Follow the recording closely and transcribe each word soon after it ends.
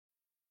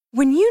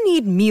When you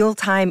need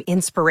mealtime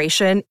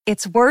inspiration,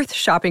 it's worth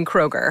shopping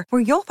Kroger,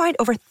 where you'll find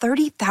over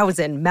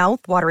 30,000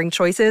 mouth-watering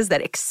choices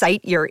that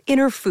excite your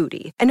inner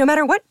foodie. And no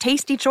matter what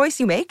tasty choice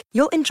you make,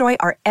 you'll enjoy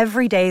our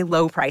everyday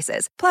low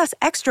prices, plus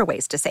extra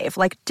ways to save,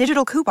 like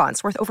digital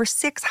coupons worth over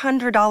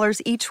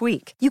 $600 each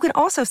week. You can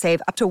also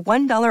save up to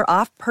 $1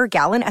 off per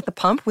gallon at the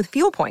pump with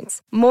fuel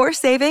points. More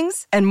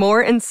savings and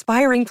more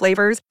inspiring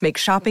flavors make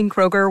shopping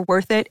Kroger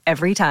worth it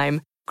every time.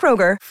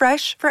 Kroger,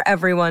 fresh for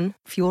everyone.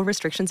 Fuel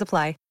restrictions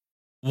apply.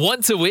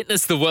 Want to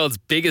witness the world's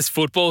biggest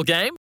football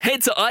game?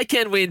 Head to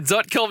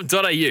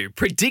iCanWin.com.au,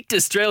 predict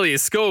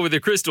Australia's score with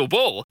a crystal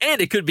ball, and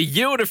it could be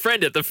you and a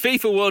friend at the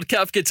FIFA World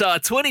Cup Qatar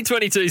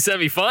 2022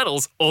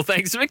 semi-finals, all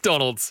thanks to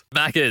McDonald's.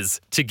 Maccas,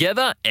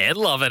 together and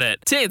loving it.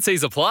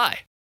 TNCs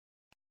apply.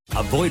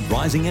 Avoid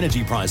rising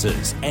energy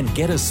prices and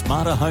get a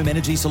smarter home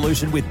energy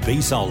solution with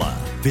B Solar.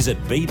 Visit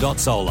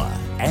b.solar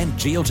and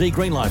GLG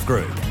Greenlife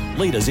Group,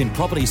 leaders in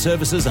property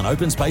services and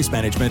open space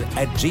management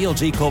at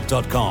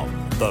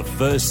glgcorp.com. The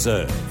First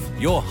Serve,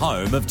 your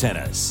home of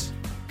tennis.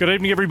 Good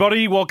evening,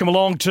 everybody. Welcome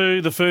along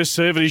to The First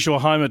Serve. It is your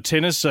home of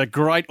tennis.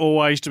 Great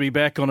always to be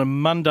back on a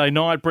Monday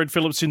night. Brett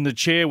Phillips in the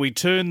chair. We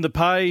turn the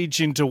page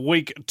into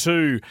week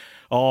 2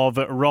 of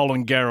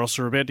Roland Garros.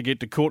 We're about to get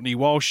to Courtney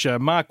Walsh.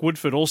 Mark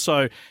Woodforde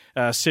also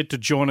set to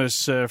join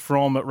us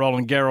from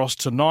Roland Garros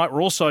tonight.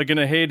 We're also going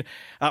to head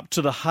up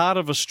to the heart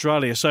of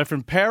Australia. So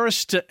from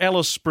Paris to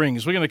Alice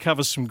Springs, we're going to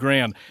cover some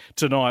ground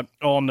tonight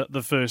on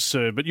The First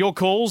Serve. But your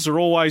calls are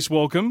always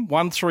welcome.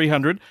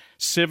 1300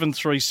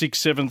 736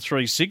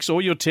 736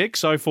 or your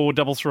text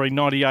 0433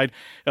 98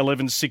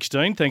 11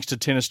 16. Thanks to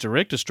Tennis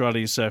Direct,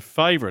 Australia's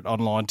favourite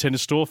online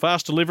tennis store.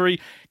 Fast delivery,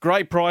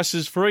 great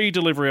prices, free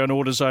delivery on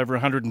orders over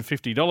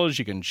 $150.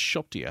 You can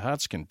shop to your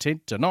heart's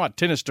content tonight.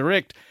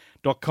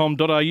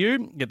 tennisdirect.com.au.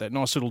 Get that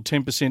nice little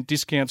 10%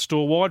 discount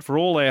store-wide for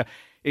all our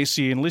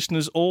SEN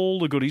listeners. All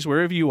the goodies,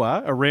 wherever you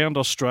are around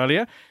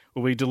Australia,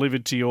 will be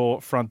delivered to your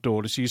front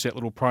door. Just use that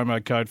little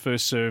promo code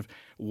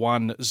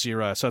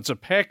FIRSTSERVE10. So it's a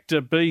packed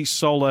B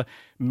Solar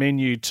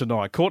menu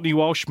tonight. Courtney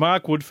Walsh,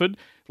 Mark Woodforde,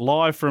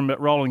 live from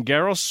Roland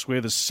Garros, where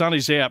the sun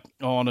is out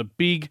on a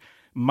big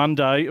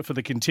Monday for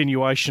the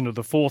continuation of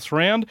the fourth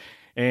round.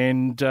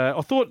 And I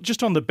thought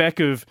just on the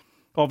back of,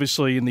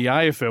 obviously in the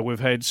AFL, we've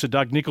had Sir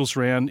Doug Nicholls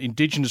round,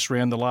 Indigenous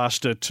round the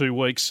last 2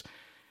 weeks.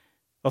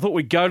 I thought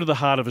we'd go to the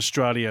heart of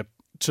Australia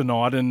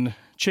tonight and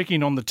check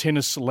in on the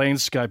tennis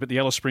landscape at the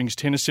Alice Springs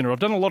Tennis Centre. I've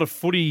done a lot of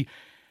footy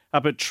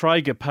up at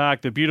Traeger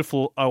Park, the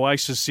beautiful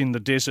oasis in the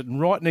desert,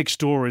 and right next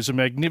door is a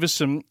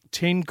magnificent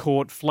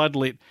 10-court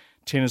floodlit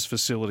tennis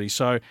facility.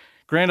 So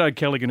Grant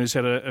O'Callaghan, who's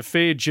had a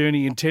fair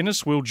journey in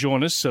tennis, will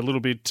join us a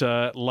little bit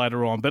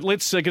later on. But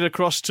let's get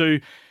across to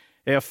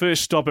our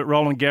first stop at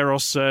Roland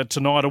Garros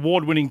tonight.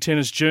 Award-winning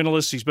tennis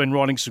journalist. He's been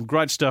writing some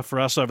great stuff for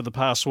us over the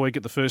past week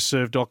at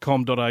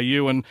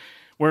thefirstserve.com.au and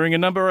wearing a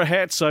number of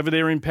hats over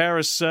there in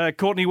Paris.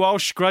 Courtney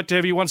Walsh, great to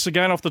have you once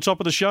again off the top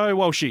of the show,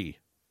 Walshy.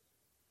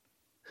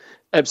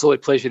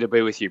 Absolute pleasure to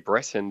be with you,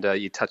 Brett. And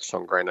you touched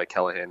on Grant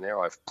O'Callaghan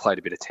there. I've played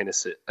a bit of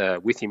tennis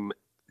with him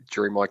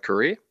during my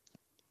career.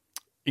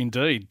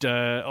 Indeed.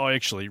 I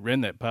actually ran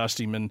that past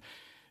him and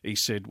he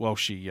said,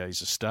 Walshy,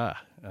 he's a star.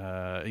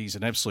 He's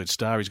an absolute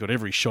star. He's got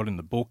every shot in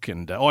the book.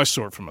 And I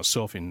saw it for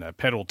myself in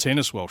paddle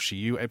tennis, Walshy.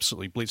 You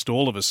absolutely blitzed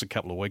all of us a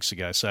couple of weeks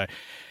ago. So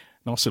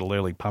nice little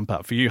early pump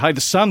up for you. Hey,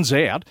 the sun's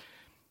out.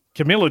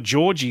 Camilla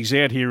Georgie's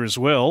out here as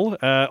well.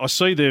 I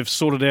see they've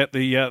sorted out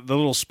the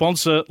little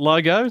sponsor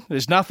logo.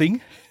 There's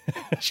nothing.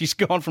 She's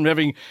gone from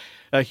having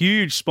a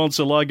huge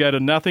sponsor logo to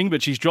nothing,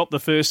 but she's dropped the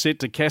first set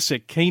to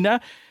Kasatkina.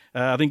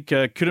 I think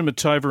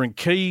Kudermetova and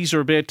Keys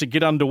are about to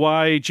get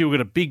underway. Gee, we've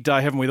got a big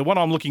day, haven't we? The one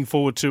I'm looking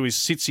forward to is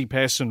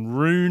Tsitsipas and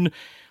Rune.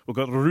 We've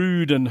got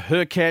Ruud and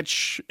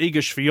Hurkacz. Iga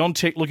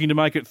Swiatek looking to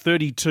make it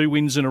 32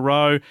 wins in a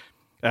row.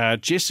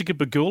 Jessica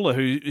Pegula,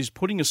 who is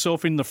putting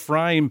herself in the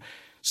frame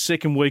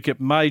second week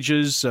at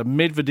majors.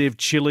 Medvedev,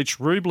 Cilic,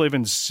 Rublev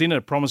and Sinner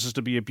promises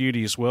to be a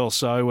beauty as well.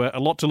 So a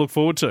lot to look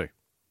forward to.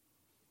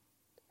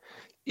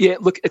 Yeah,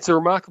 look, it's a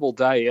remarkable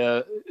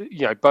day.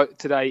 Both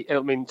today,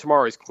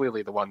 tomorrow is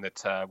clearly the one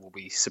that will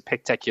be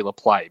spectacular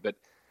play. But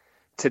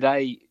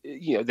today,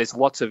 there's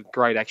lots of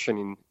great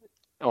action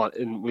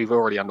and we've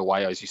already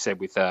underway, as you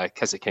said, with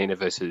Kasatkina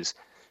versus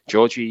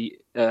Georgie.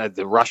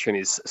 The Russian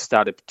is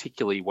started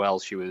particularly well.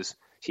 She's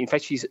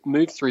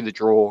moved through the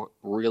draw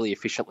really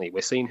efficiently.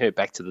 We're seeing her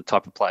back to the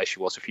type of player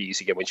she was a few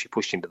years ago when she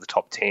pushed into the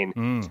top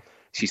 10.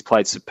 She's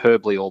played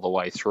superbly all the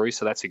way through,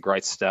 so that's a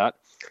great start.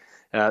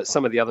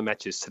 Some of the other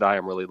matches today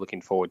I'm really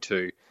looking forward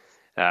to.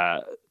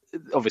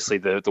 Obviously,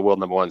 the world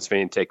number one,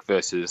 Swiatek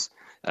versus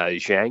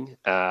Zhang.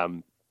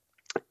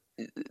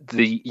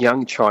 The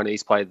young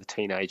Chinese player, the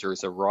teenager,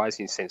 is a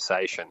rising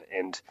sensation,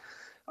 and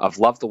I've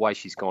loved the way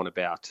she's gone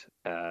about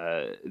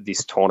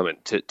this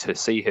tournament. To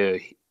see her,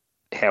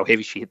 how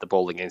heavy she hit the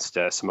ball against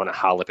Simona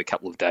Halep a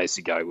couple of days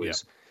ago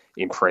was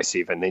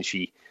impressive, and then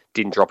she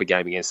didn't drop a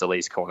game against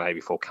Elise Cornet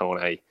before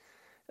Cornet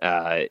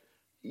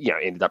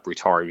ended up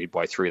retiring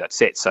midway through that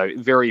set. So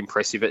very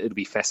impressive. It'll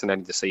be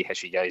fascinating to see how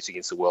she goes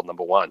against the world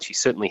number one. She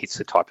certainly hits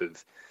the type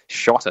of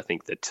shot, I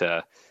think,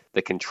 that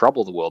that can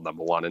trouble the world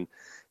number one. And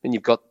then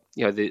you've got,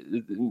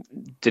 the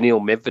Daniil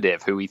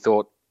Medvedev, who we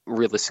thought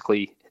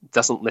realistically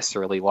doesn't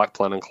necessarily like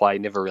playing on clay,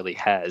 never really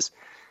has,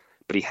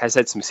 but he has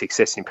had some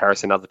success in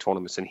Paris and other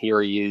tournaments. And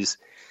here he is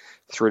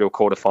through to a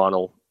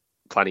quarterfinal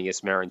playing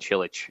against Marin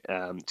Cilic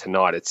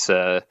tonight. It's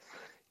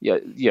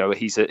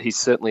he's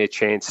certainly a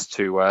chance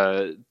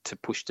to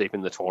push deep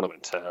in the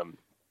tournament.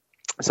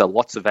 So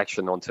lots of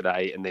action on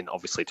today, and then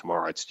obviously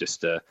tomorrow it's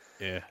just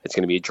it's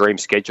going to be a dream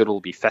schedule. It'll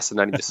be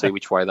fascinating to see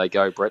which way they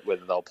go, Brett,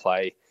 whether they'll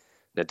play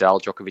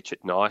Nadal, Djokovic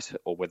at night,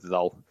 or whether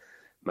they'll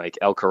make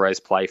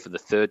Alcaraz play for the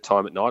third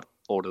time at night,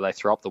 or do they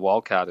throw up the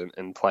wild card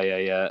and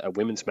play a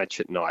women's match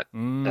at night,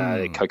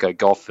 Coco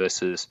Gauff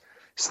versus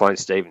Sloane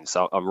Stephens.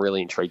 So I'm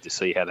really intrigued to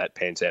see how that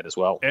pans out as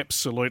well.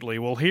 Absolutely.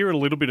 We'll hear a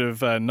little bit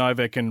of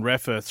Novak and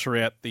Rafa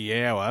throughout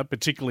the hour,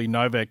 particularly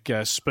Novak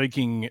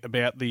speaking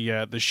about the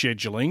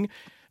scheduling.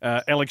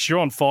 Alex, you're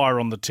on fire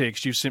on the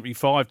text. You've sent me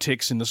 5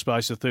 texts in the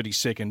space of 30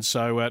 seconds,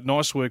 so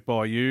nice work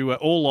by you.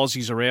 All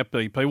Aussies are out,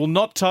 BP. Well,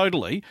 not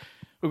totally.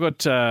 We've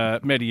got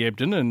Maddie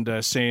Ebden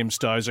and Sam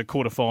Stozer,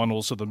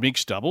 quarterfinals of the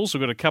mixed doubles.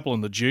 We've got a couple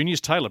in the juniors.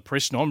 Taylor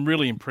Preston, I'm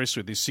really impressed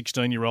with this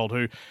 16-year-old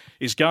who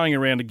is going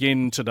around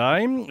again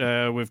today.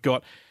 We've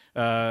got,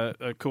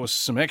 of course,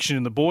 some action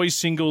in the boys'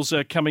 singles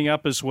coming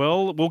up as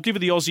well. We'll give you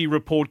the Aussie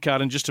report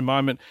card in just a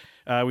moment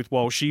with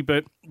Walshy,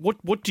 but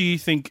what do you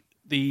think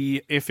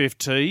the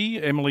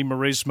FFT, Emily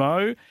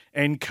Mauresmo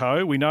and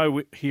co. We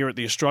know here at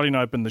the Australian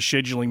Open, the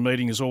scheduling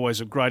meeting is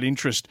always of great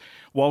interest.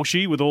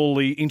 Walshy, with all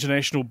the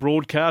international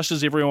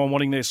broadcasters, everyone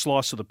wanting their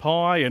slice of the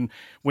pie, and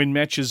when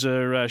matches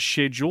are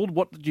scheduled,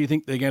 what do you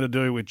think they're going to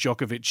do with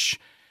Djokovic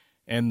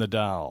and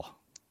Nadal?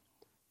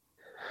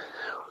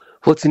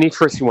 Well, it's an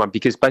interesting one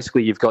because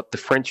basically you've got the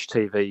French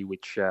TV,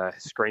 which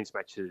screens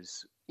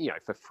matches,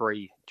 for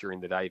free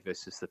during the day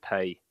versus the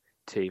pay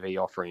TV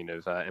offering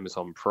of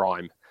Amazon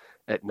Prime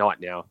at night.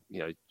 Now,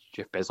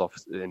 Jeff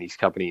Bezos and his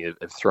company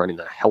have thrown in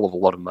a hell of a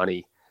lot of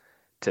money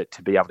to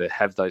be able to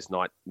have those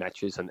night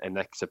matches, and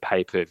that's a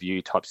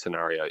pay-per-view type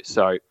scenario.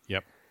 So,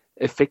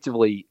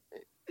 effectively,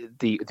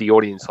 the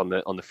audience on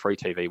the free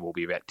TV will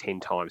be about 10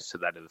 times to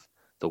that of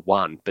the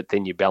one. But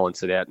then you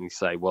balance it out and you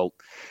say, well,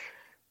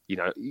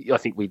 I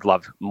think we'd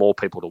love more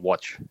people to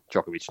watch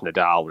Djokovic,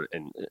 Nadal,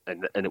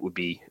 and it would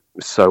be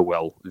so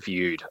well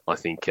viewed, I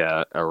think,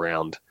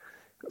 around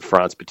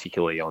France,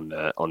 particularly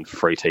on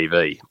free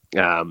TV.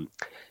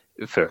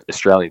 For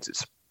Australians,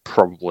 it's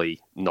probably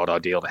not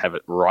ideal to have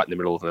it right in the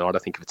middle of the night. I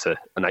think if it's an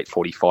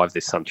 8:45,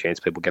 there's some chance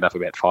people get up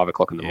about 5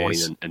 o'clock in the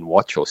morning and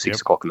watch, or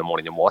 6 o'clock in the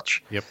morning and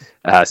watch.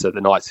 So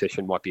the night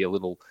session might be a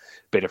little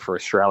better for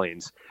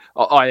Australians.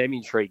 I am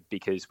intrigued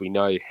because we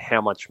know how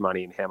much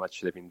money and how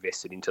much they've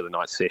invested into the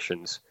night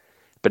sessions,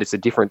 but it's a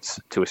difference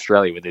to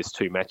Australia where there's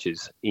 2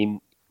 matches in.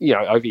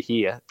 Over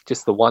here,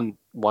 just the one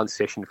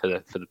session for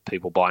the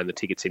people buying the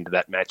tickets into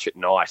that match at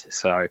night.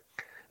 So,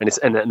 and it's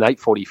an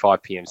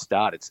 8:45 p.m.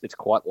 start. It's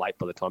quite late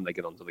by the time they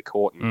get onto the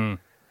court. And,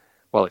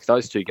 well, if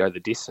those two go the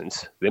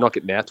distance, they're not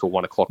getting out till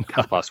 1 o'clock,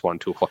 1:30,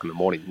 2 o'clock in the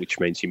morning, which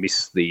means you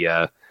miss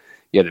the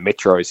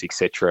metros,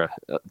 etc.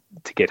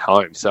 To get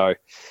home. So,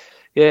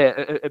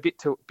 a bit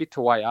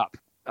to weigh up.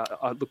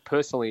 Look,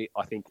 personally,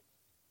 I think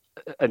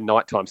a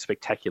nighttime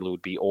spectacular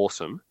would be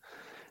awesome,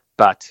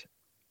 but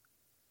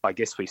I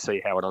guess we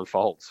see how it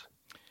unfolds.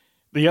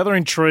 The other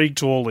intrigue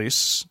to all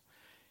this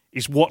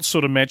is what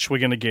sort of match we're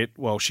going to get,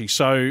 Walshy.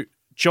 So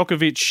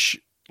Djokovic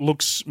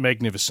looks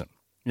magnificent.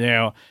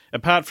 Now,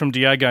 apart from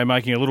Diego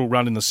making a little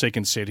run in the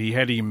second set, he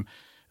had him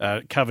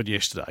covered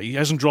yesterday. He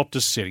hasn't dropped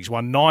a set. He's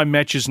won 9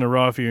 matches in a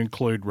row if you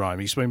include Rome.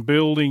 He's been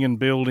building and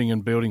building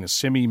and building. A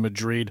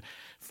semi-Madrid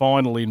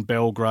final in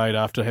Belgrade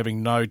after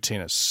having no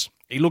tennis.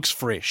 He looks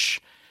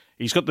fresh.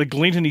 He's got the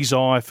glint in his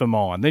eye for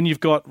mine. Then you've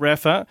got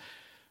Rafa,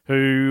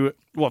 who,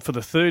 for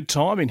the third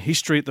time in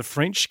history at the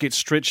French, gets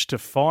stretched to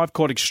 5.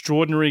 Quite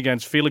extraordinary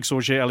against Felix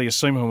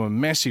Auger-Aliassime, who I'm a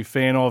massive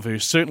fan of, who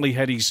certainly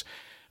had his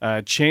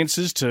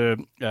chances to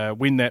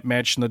win that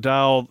match.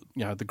 Nadal,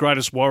 the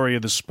greatest warrior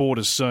the sport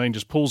has seen,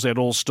 just pulls out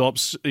all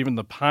stops, even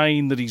the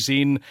pain that he's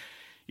in.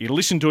 You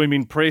listen to him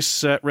in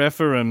press,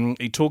 Rafa, and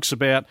he talks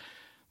about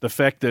the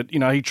fact that,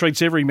 he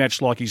treats every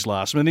match like his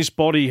last. I mean, this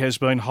body has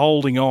been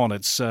holding on.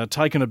 It's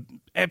taken an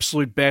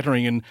absolute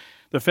battering, and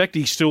the fact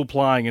he's still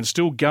playing and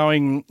still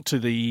going to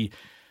the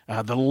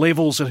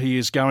levels that he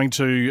is going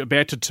to,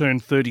 about to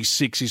turn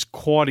 36, is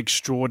quite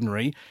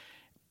extraordinary.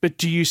 But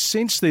do you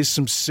sense there's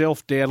some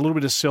self-doubt, a little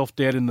bit of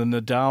self-doubt in the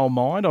Nadal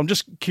mind? I'm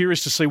just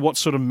curious to see what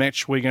sort of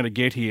match we're going to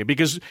get here,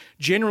 because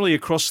generally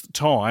across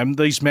time,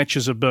 these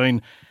matches have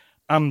been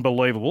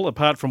unbelievable,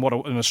 apart from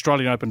an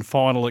Australian Open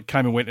final that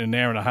came and went in an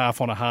hour and a half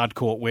on a hard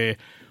court where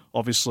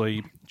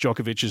obviously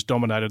Djokovic has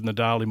dominated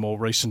Nadal in more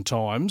recent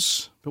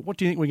times. But what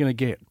do you think we're going to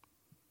get?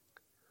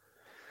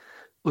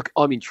 Look,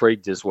 I'm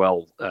intrigued as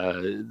well.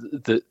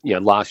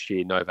 Last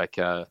year Novak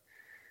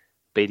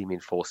beat him in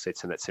 4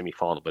 sets in that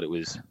semi-final, but it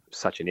was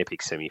such an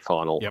epic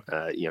semi-final.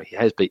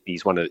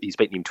 He's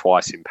beaten him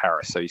twice in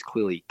Paris, so he's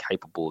clearly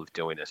capable of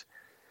doing it.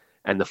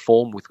 And the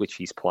form with which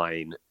he's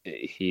playing,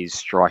 he's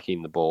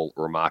striking the ball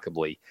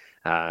remarkably.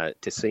 To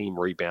see him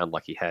rebound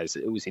like he has,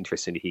 it was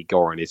interesting to hear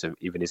Goran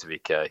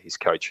Ivanisevic, his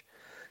coach,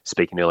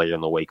 speaking earlier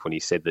in the week when he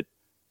said that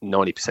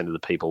 90% of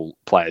the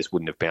players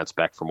wouldn't have bounced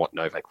back from what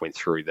Novak went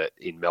through that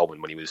in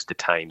Melbourne when he was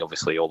detained,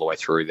 obviously all the way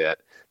through that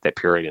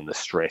period and the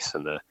stress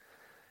and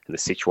the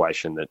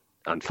situation that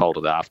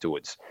unfolded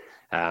afterwards.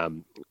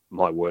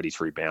 My word, he's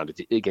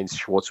rebounded against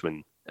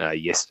Schwartzman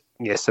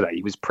yesterday.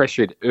 He was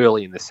pressured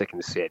early in the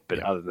second set, but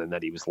other than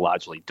that, he was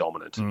largely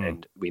dominant.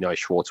 And we know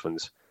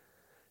Schwartzman's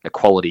a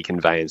quality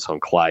conveyance on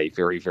clay.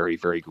 Very, very,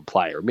 very good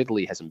player.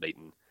 Admittedly, he hasn't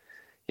beaten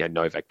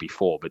Novak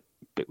before, but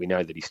we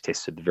know that he's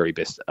tested the very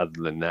best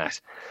other than that.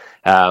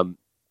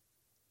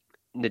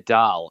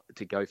 Nadal,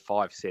 to go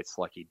 5 sets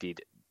like he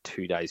did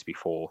 2 days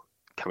before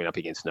coming up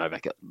against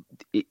Novak,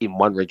 in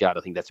one regard,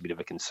 I think that's a bit of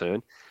a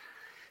concern.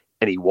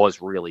 And he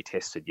was really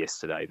tested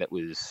yesterday. That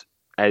was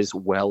as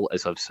well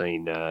as I've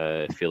seen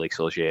Felix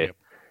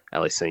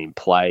Auger-Aliassime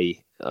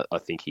play. I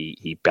think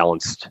he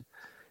balanced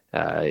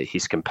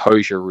his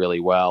composure really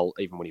well.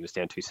 Even when he was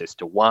down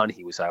 2-1,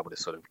 he was able to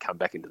sort of come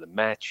back into the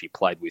match. He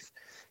played with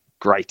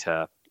great,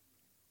 I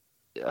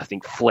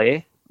think,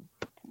 flair,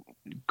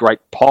 great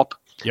pop,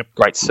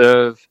 great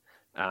serve.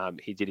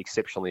 He did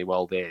exceptionally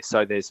well there.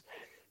 So there's,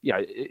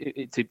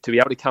 to be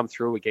able to come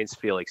through against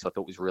Felix, I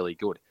thought was really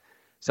good.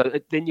 So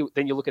then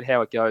you look at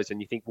how it goes and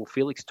you think, well,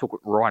 Felix took it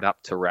right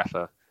up to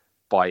Rafa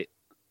by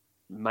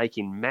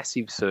making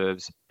massive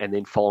serves and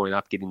then following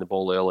up, getting the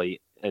ball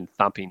early and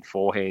thumping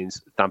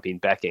forehands, thumping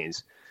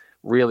backhands.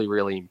 Really,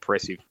 really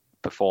impressive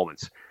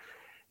performance.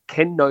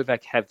 Can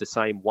Novak have the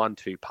same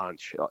 1-2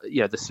 punch?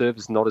 The serve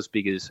is not as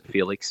big as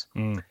Felix,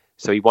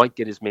 so he won't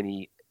get as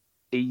many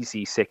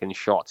easy second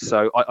shots.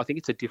 So I think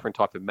it's a different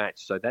type of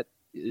match. So that,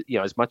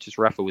 as much as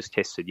Rafa was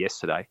tested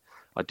yesterday,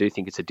 I do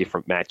think it's a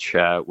different match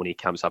when he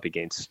comes up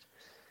against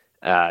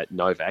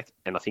Novak,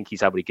 and I think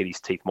he's able to get his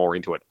teeth more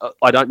into it.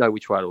 I don't know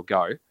which way it'll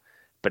go,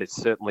 but it's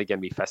certainly going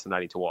to be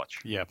fascinating to watch.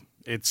 Yeah,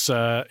 it's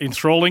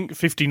enthralling.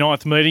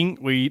 59th meeting.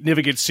 We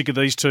never get sick of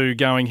these two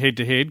going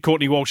head-to-head.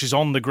 Courtney Walsh is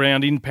on the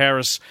ground in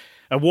Paris.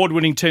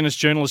 Award-winning tennis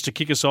journalist to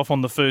kick us off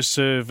on the first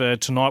serve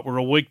tonight. We're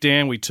a week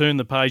down. We turn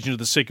the page into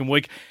the second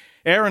week.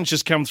 Aaron's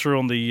just come through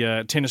on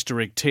the Tennis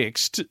Direct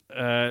text,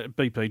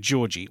 BP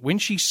Georgie. When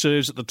she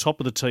serves at the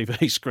top of the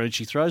TV screen,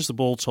 she throws the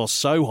ball toss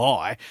so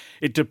high,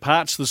 it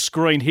departs the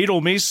screen. Hit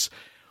or miss,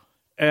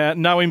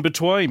 no in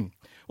between.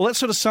 Well, that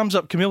sort of sums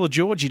up Camilla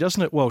Georgie,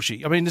 doesn't it,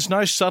 Walshy? I mean, there's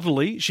no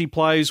subtlety. She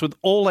plays with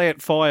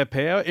all-out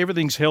firepower.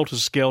 Everything's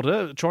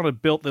helter-skelter, trying to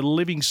belt the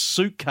living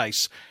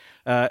suitcase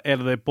out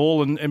of that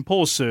ball. And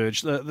poor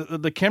Serge,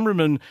 the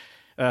cameraman...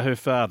 her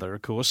father,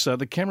 of course.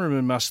 The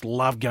cameraman must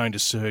love going to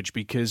Serge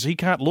because he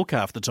can't look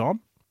half the time.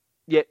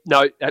 Yeah,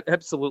 no,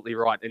 absolutely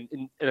right.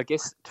 And I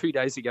guess 2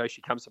 days ago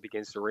she comes up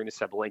against Aryna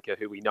Sabalenka,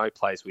 who we know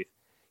plays with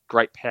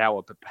great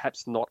power, but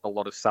perhaps not a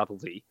lot of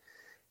subtlety.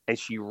 And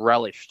she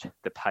relished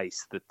the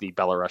pace that the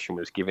Belarusian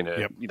was giving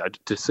her. Yep.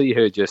 To see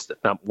her just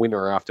thump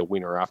winner after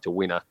winner after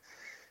winner,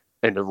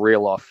 and to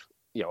reel off,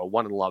 a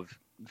 1-love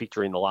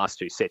victory in the last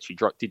 2 sets. She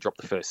did drop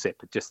the first set,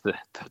 but just the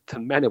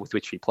manner with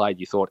which she played,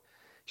 you thought,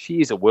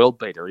 she is a world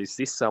beater. Is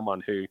this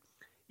someone who,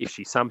 if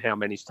she somehow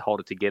managed to hold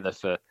it together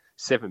for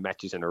 7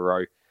 matches in a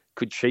row,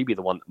 could she be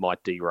the one that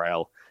might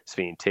derail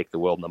Swiatek, the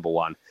world number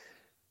 1?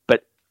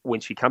 But when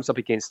she comes up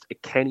against a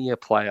cannier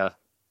player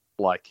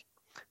like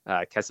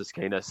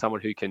Kasatkina,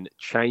 someone who can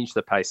change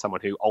the pace,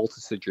 someone who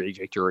alters the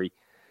trajectory,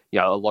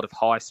 a lot of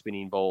high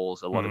spinning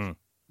balls, a lot of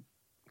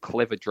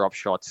clever drop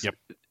shots,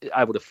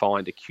 able to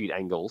find acute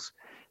angles,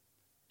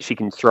 she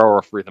can throw her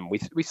off rhythm.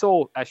 We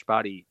saw Ash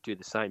Barty do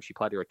the same. She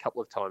played her a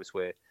couple of times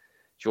where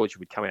Georgia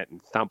would come out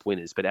and thump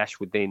winners, but Ash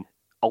would then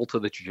alter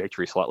the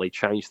trajectory slightly,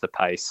 change the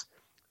pace,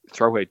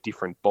 throw her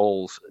different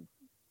balls,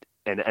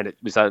 and it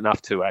was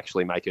enough to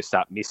actually make her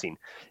start missing.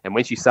 And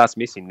when she starts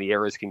missing, the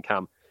errors can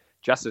come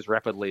just as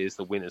rapidly as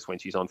the winners when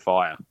she's on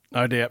fire.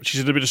 No doubt.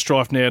 She's in a bit of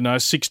strife now. No,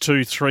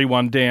 6-2,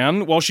 3-1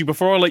 down. Walshy,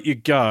 before I let you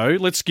go,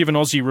 let's give an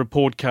Aussie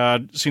report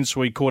card since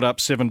we caught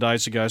up 7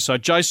 days ago. So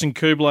Jason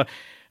Kubler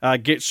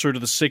gets through to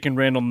the second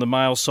round on the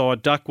male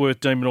side. Duckworth,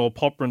 Demonor,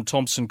 Popperin,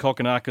 Thompson,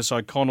 Kokonakis,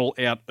 O'Connell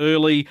out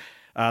early.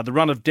 The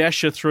run of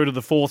Dasher through to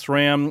the fourth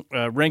round.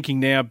 Ranking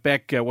now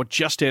back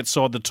just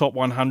outside the top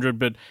 100,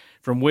 but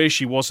from where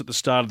she was at the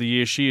start of the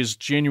year, she has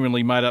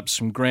genuinely made up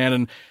some ground.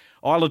 And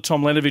Isla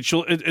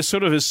Tomljanovic, it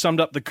sort of has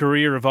summed up the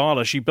career of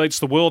Isla. She beats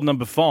the world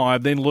number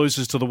 5, then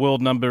loses to the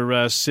world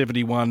number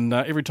 71.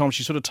 Every time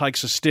she sort of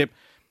takes a step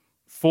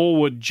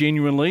forward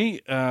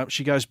genuinely,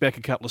 she goes back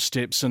a couple of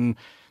steps, and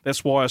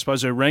that's why I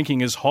suppose her ranking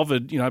has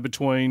hovered,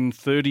 between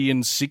 30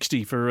 and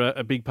 60 for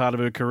a big part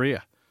of her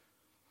career.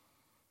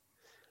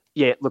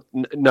 Yeah, look,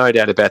 no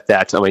doubt about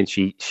that. I mean,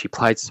 she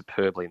played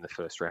superbly in the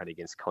first round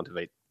against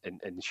Kontaveit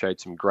and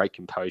showed some great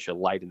composure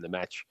late in the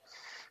match.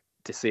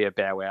 To see her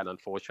bow out,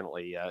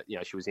 unfortunately,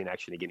 she was in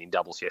action again in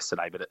doubles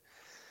yesterday, but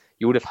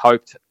you would have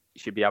hoped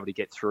she'd be able to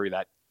get through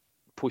that,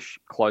 push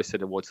closer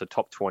towards the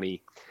top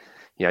 20,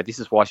 This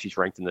is why she's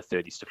ranked in the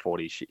 30s to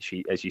 40s.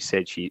 She as you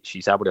said,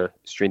 she's able to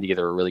string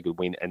together a really good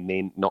win and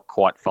then not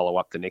quite follow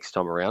up the next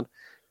time around.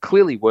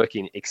 Clearly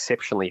working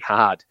exceptionally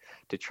hard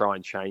to try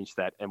and change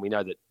that. And we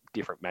know that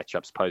different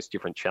matchups pose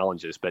different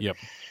challenges, but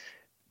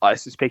I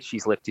suspect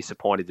she's left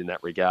disappointed in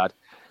that regard.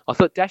 I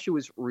thought Dasha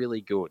was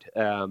really good.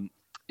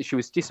 She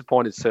was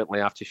disappointed certainly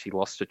after she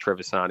lost to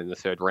Trevisan in the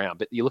third round.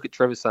 But you look at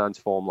Trevisan's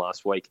form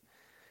last week,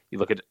 you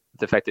look at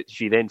the fact that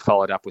she then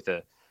followed up with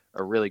a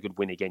really good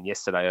win again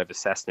yesterday over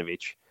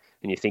Sasnovich,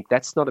 and you think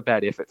that's not a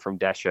bad effort from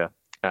Dasha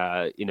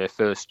in her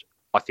first,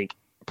 I think,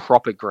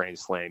 proper Grand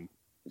Slam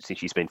since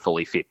she's been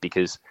fully fit,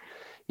 because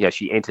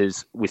she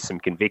enters with some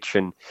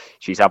conviction.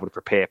 She's able to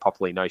prepare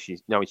properly, knowing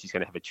she's going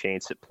to have a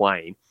chance at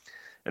playing.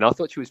 And I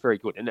thought she was very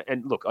good.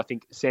 And look, I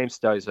think Sam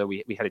Stozer,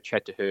 we had a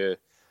chat to her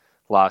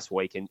last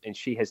week, and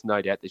she has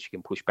no doubt that she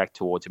can push back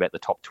towards about the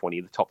top 20,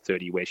 the top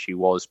 30 where she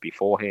was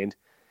beforehand.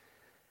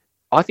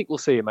 I think we'll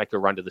see her make a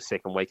run to the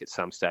second week at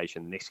some stage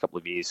in the next couple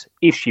of years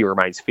if she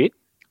remains fit.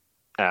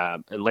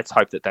 And let's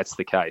hope that that's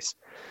the case.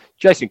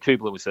 Jason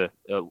Kubler was a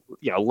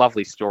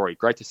lovely story.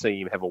 Great to see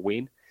him have a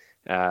win.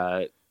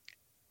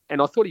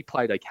 And I thought he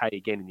played okay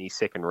again in his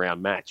second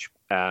round match.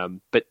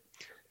 But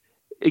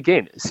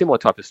again, similar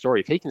type of story.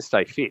 If he can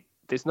stay fit,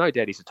 there's no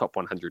doubt he's a top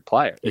 100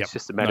 player. It's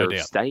just a matter of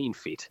staying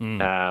fit.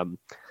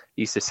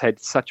 He's just had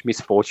such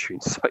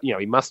misfortunes.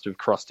 He must have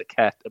crossed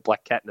a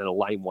black cat in a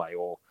laneway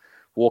or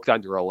walked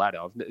under a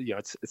ladder.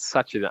 It's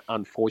such an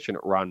unfortunate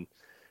run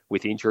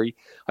with injury.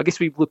 I guess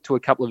we've looked to a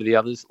couple of the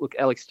others. Look,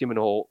 Alex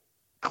Dimonor,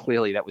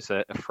 clearly that was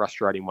a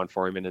frustrating one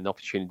for him and an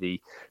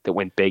opportunity that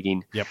went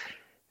begging.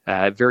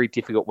 Very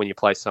difficult when you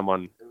play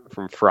someone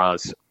from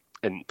France,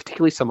 and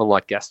particularly someone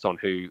like Gaston,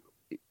 who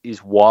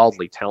is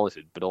wildly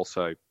talented, but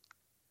also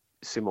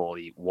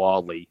similarly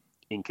wildly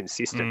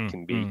inconsistent,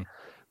 can be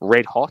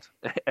red hot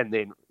and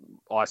then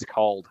ice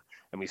cold.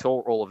 And we saw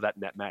all of that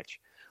in that match.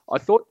 I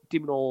thought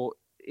Dimonor,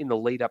 in the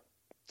lead up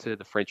to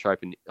the French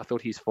Open, I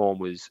thought his form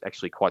was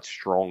actually quite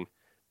strong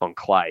on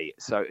clay.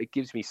 So it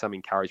gives me some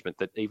encouragement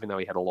that even though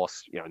he had a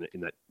loss,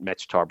 in that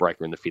match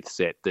tiebreaker in the fifth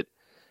set, that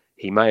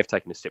he may have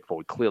taken a step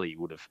forward. Clearly, he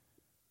would have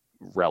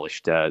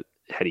relished had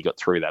he got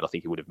through that. I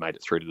think he would have made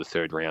it through to the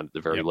third round at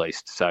the very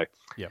least. So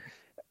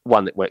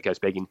one that goes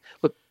begging.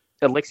 Look,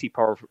 Alexei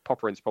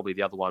Popyrin's probably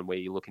the other one where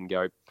you look and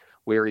go,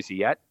 where is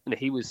he at? And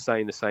he was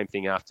saying the same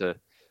thing after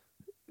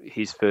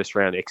his first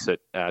round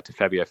exit to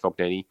Fabio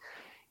Fognini.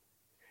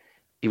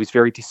 He was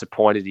very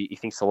disappointed. He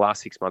thinks the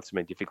last 6 months have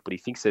been difficult, but he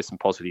thinks there's some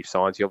positive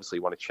signs. He obviously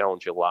won a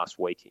challenger last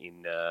week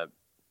in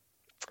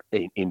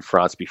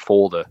France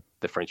before the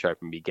French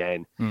Open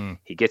began.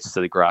 He gets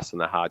to the grass and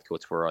the hard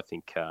courts where I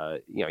think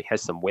he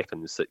has some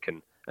weapons that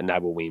can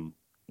enable him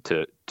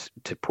to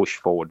push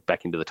forward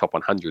back into the top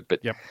 100.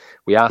 But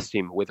we asked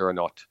him whether or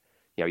not,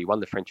 he won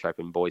the French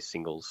Open boys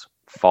singles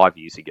 5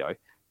 years ago.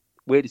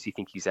 Where does he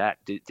think he's at?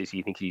 Does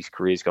he think his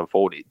career's gone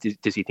forward?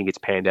 Does he think it's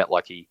panned out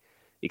like he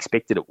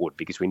expected it would?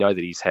 Because we know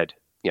that he's had,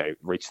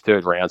 reached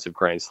third rounds of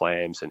Grand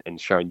Slams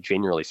and shown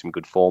generally some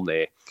good form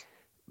there,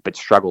 but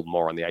struggled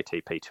more on the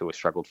ATP Tour,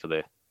 struggled for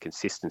the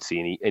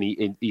consistency.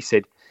 And he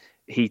said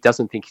he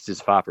doesn't think he's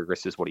as far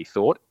progressed as what he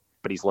thought,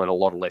 but he's learned a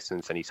lot of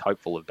lessons and he's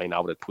hopeful of being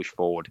able to push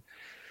forward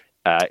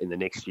in the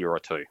next year or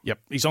two.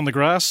 He's on the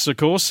grass, of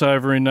course,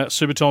 over in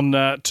Surbiton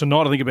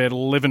tonight, I think about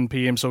 11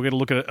 p.m, so we'll get a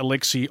look at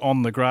Alexei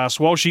on the grass.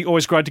 Walshy,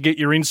 always great to get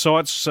your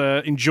insights.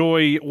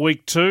 Enjoy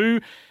week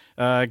 2.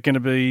 Going to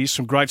be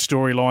some great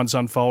storylines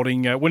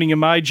unfolding. Winning a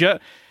major,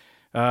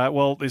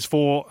 there's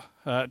 4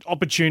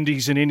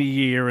 opportunities in any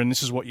year, and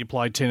this is what you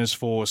play tennis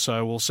for,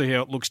 so we'll see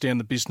how it looks down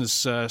the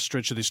business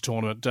stretch of this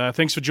tournament.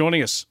 Thanks for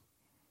joining us.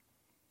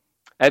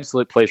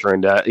 Absolute pleasure,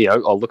 and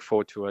I'll look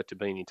forward to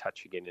being in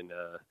touch again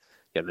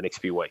in the next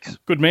few weeks.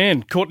 Good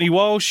man. Courtney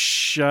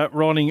Walsh,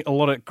 writing a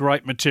lot of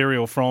great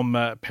material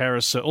from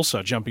Paris,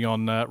 also jumping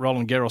on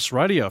Roland Garros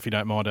radio, if you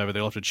don't mind, over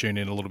there. I'll have to tune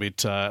in a little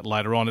bit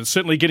later on. It's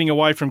certainly getting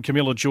away from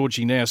Camilla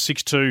Giorgi now,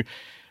 6-2,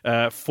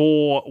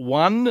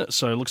 4-1.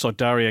 So it looks like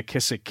Daria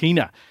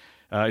Kasatkina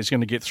is going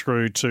to get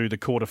through to the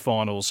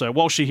quarterfinals.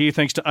 Walshy here,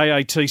 thanks to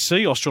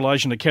AATC,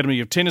 Australasian Academy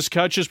of Tennis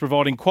Coaches,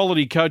 providing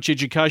quality coach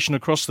education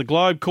across the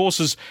globe.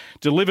 Courses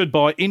delivered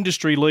by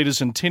industry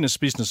leaders and tennis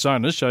business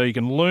owners, so you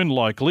can learn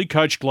locally,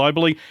 coach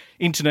globally,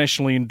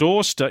 internationally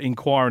endorsed.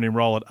 Inquire and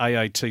enrol at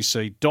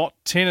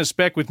aatc.tennis.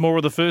 Back with more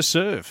of the first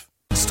serve.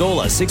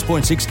 Install a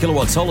 6.6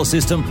 kilowatt solar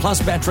system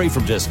plus battery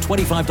from just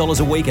 $25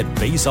 a week at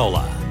B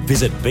Solar.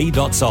 Visit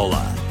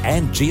b.solar.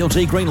 And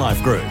GLG Green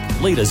Life Group,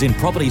 leaders in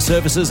property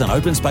services and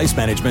open space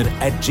management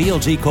at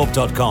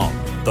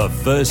glgcorp.com. The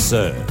First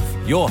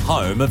Serve, your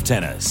home of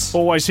tennis.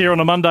 Always here on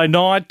a Monday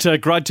night.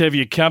 Great to have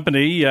your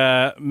company.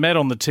 Matt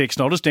on the text,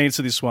 and I'll just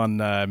answer this one,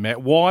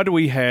 Matt. Why do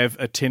we have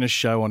a tennis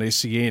show on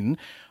SEN?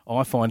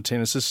 I find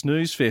tennis a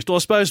snooze fest. Well, I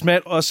suppose,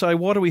 Matt, I say,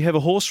 why do we have a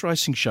horse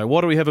racing show?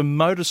 Why do we have a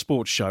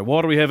motorsports show?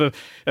 Why do we have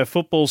a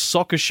football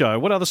soccer show?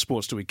 What other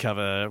sports do we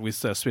cover with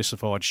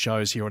specified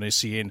shows here on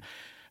SEN?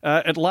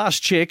 At last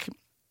check,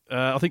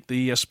 I think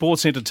the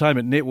Sports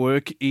Entertainment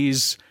Network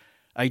is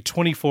a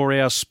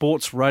 24-hour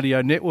sports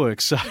radio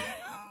network. So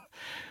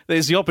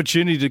there's the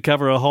opportunity to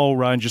cover a whole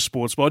range of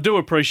sports. But I do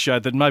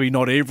appreciate that maybe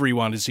not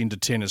everyone is into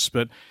tennis,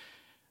 but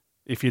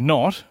if you're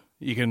not,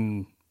 you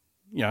can,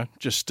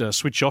 just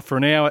switch off for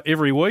an hour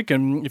every week.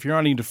 And if you're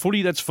only into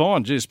footy, that's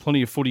fine. There's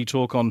plenty of footy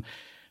talk on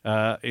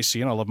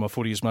SEN. I love my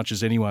footy as much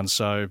as anyone.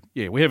 So,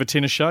 yeah, we have a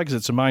tennis show because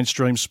it's a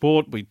mainstream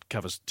sport. We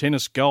cover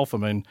tennis, golf. I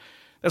mean,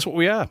 that's what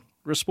we are.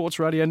 We're a sports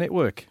radio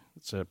network.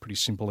 It's a pretty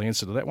simple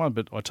answer to that one,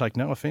 but I take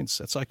no offence.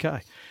 That's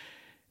okay.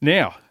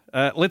 Now,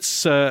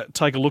 let's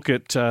take a look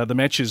at the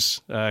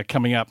matches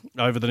coming up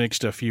over the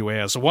next few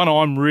hours. The one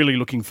I'm really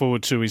looking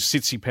forward to is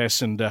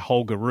Tsitsipas and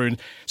Holger Rune.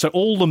 So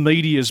all the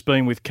media's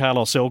been with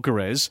Carlos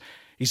Alcaraz.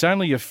 He's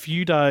only a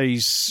few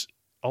days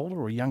older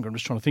or younger. I'm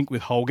just trying to think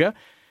with Holger.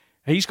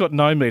 He's got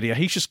no media.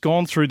 He's just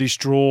gone through this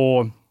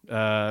draw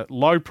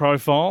low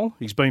profile.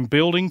 He's been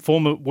building,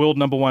 former world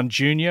number one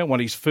junior, won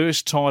his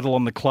first title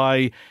on the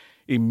clay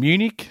in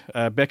Munich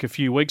back a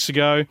few weeks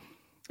ago.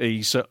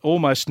 He's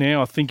almost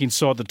now, I think,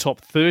 inside the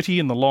top 30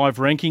 in the live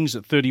rankings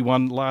at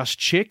 31 last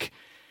check.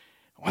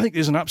 I think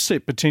there's an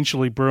upset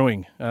potentially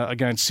brewing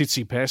against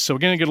Tsitsipas. So we're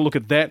going to get a look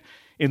at that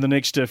in the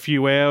next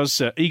few hours.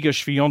 Iga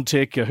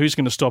Swiatek, who's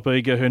going to stop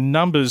Iga? Her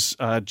numbers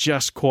are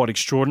just quite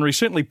extraordinary.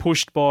 Certainly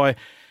pushed by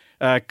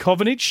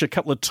Kovanic, a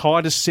couple of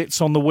tighter sets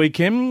on the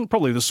weekend.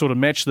 Probably the sort of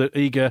match that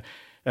Iga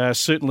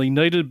certainly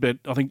needed. But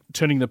I think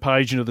turning the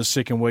page into the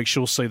second week,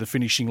 she'll see the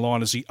finishing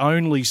line as the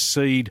only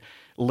seed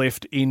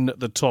left in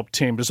the top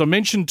 10. But as I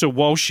mentioned to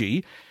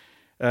Walshy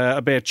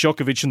about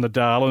Djokovic and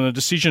Nadal and a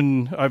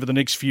decision over the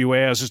next few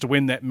hours as to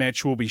when that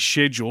match will be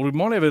scheduled, we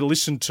might have a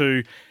listen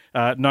to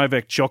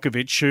Novak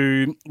Djokovic,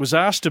 who was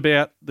asked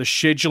about the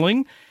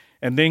scheduling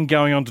and then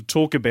going on to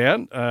talk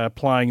about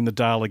playing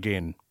Nadal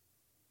again.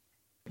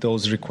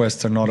 Those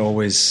requests are not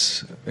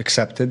always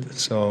accepted.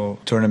 So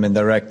tournament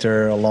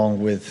director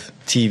along with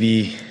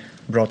TV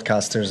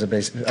broadcasters,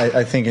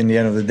 I think in the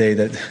end of the day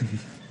that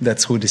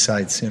that's who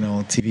decides,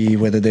 TV,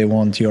 whether they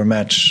want your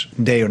match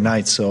day or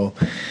night. So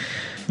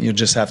you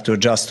just have to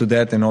adjust to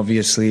that. And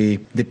obviously,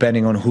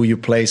 depending on who you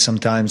play,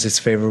 sometimes it's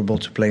favorable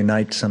to play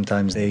night,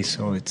 sometimes day.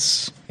 So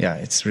it's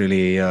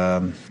really,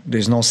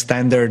 there's no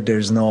standard,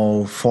 there's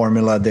no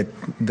formula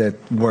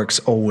that works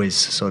always,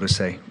 so to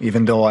say.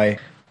 Even though I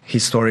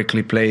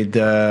historically played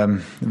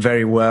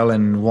very well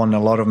and won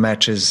a lot of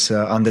matches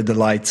under the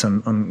lights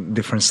on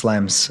different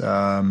slams,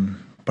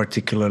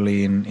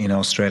 particularly in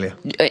Australia.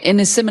 In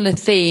a similar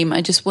theme,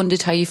 I just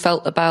wondered how you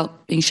felt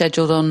about being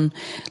scheduled on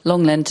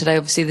Longland today,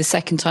 obviously the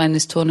second time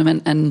this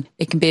tournament, and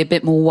it can be a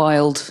bit more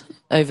wild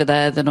over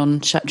there than on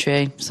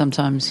Chatrier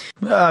sometimes.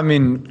 I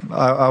mean,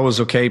 I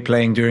was okay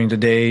playing during the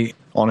day.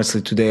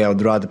 Honestly, today I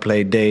would rather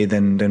play day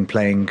than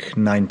playing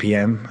 9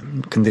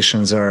 p.m.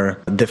 Conditions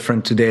are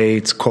different today.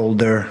 It's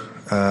colder,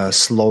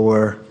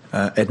 slower.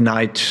 At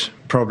night,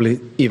 probably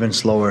even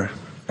slower.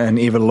 And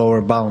even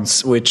lower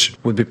bounce, which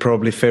would be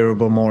probably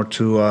favorable more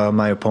to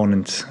my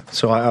opponent.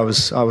 So I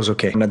was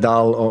okay.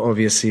 Nadal,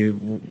 obviously,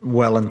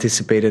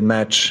 well-anticipated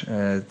match.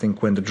 I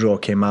think when the draw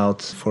came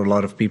out for a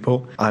lot of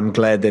people. I'm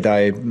glad that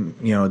I,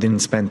 didn't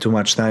spend too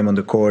much time on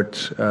the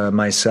court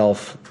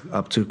myself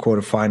up to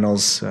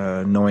quarterfinals,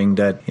 knowing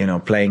that,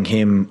 playing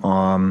him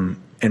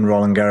in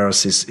Roland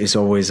Garros is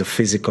always a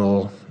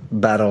physical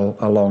battle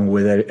along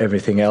with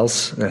everything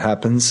else that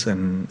happens,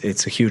 and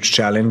it's a huge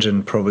challenge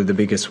and probably the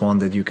biggest one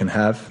that you can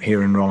have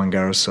here in Roland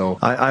Garros. So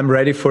I'm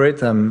ready for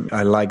it.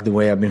 I like the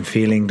way I've been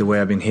feeling, the way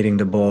I've been hitting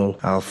the ball.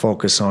 I'll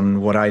focus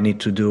on what I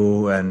need to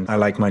do, and I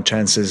like my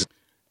chances.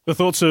 The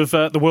thoughts of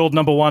the world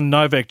number one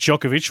Novak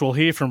Djokovic. We'll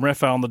hear from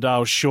Rafael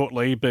Nadal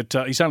shortly, but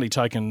he's only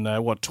taken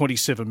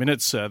 27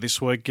 minutes this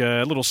week.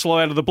 A little slow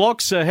out of the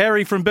blocks.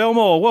 Harry from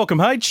Belmore,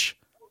 welcome, H.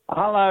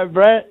 Hello,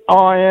 Brett.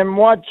 I am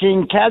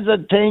watching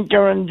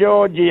Kazatinka and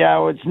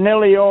Giorgio. It's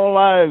nearly all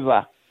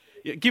over.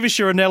 Yeah, give us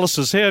your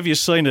analysis. How have you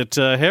seen it,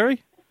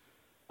 Harry?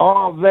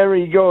 Oh,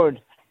 very good.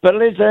 But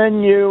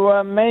listen, you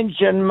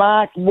mentioned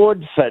Mark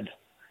Woodforde.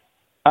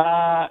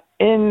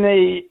 In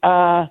the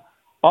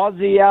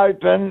Aussie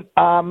Open,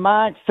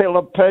 Mark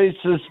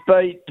Philippoussis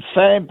beat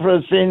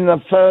Sampras in the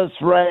first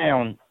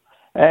round.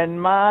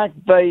 And Mark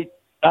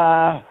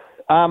Woodforde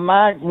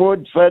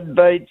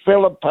beat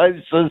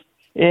Philippoussis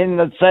in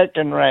the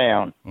second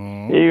round.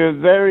 He was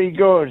very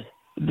good.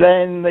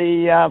 Then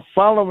the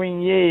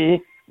following year,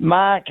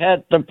 Mark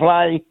had to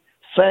play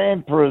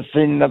Sampras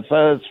in the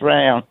first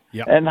round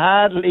and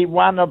hardly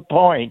won a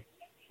point.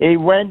 He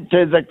went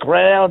to the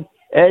crowd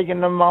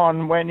egging him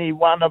on when he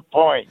won a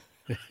point.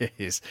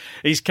 Yes.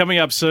 He's coming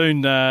up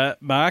soon,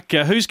 Mark.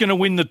 Who's going to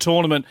win the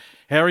tournament,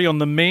 Harry, on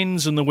the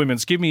men's and the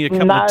women's? Give me a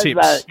couple of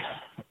tips.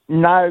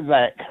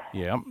 Novak.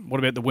 Yeah. What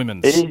about the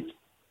women's?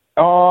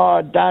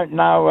 I don't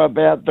know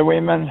about the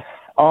women.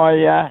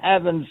 I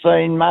haven't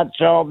seen much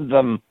of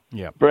them,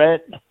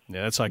 Brett.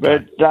 Yeah, that's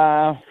okay.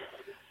 But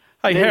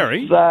Hey,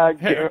 Harry,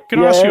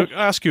 can I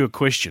ask you a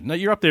question? Now,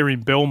 you're up there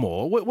in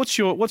Belmore. What's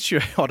your?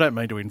 I don't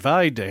mean to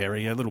invade,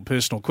 Harry. A little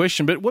personal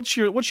question, but what's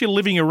your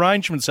living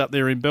arrangements up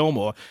there in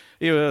Belmore?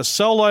 Are you a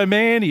solo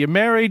man? Are you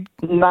married?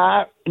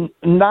 No.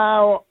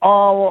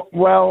 Oh,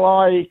 well,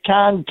 I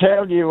can't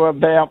tell you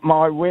about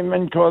my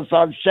women because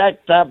I've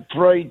shacked up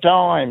 3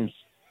 times.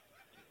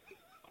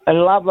 I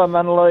love them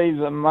and leave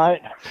them,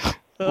 mate.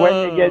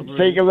 When you get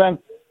sick of them.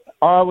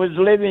 I was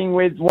living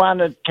with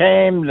one at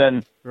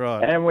Camden,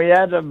 right, and we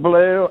had a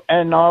blue,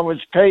 and I was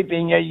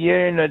keeping a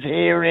unit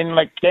here in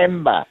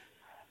Lakemba,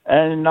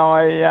 and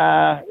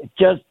I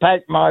just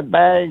packed my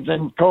bags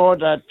and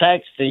caught a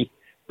taxi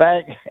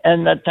back,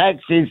 and the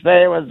taxi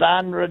fare was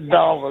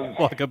 $100.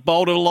 Like a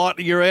bolt of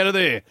lightning, you're out of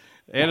there,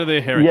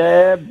 Harry.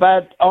 Yeah,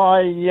 but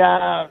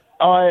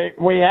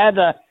we had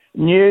a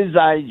news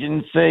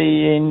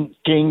agency in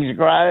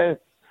Kingsgrove.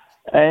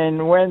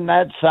 And when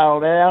that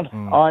sold out,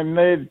 I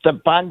moved to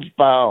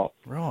Punchbowl.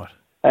 Right.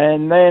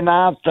 And then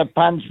after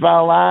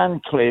Punchbowl,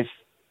 Arncliffe.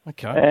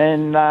 Okay.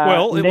 And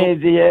near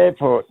the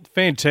airport.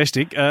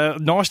 Fantastic.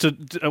 Nice to...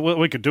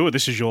 we could do it.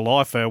 This is your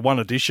life, one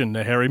edition,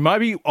 Harry.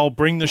 Maybe I'll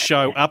bring the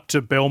show up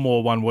to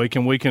Belmore one week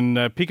and we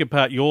can pick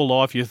apart your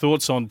life, your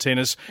thoughts on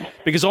tennis,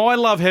 because I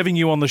love having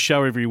you on the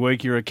show every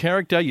week. You're a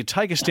character. You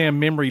take us down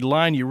memory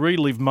lane. You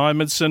relive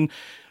moments. And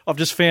I've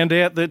just found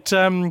out that,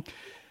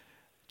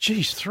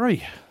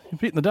 3... You've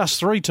beaten the dust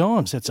 3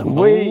 times. That's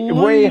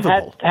unbelievable. We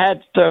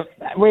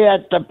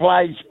had to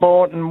play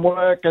sport and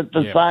work at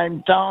the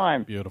same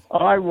time. Beautiful.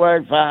 I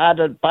worked for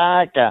Huddard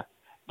Parker,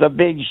 the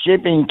big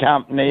shipping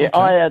company. Okay.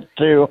 I had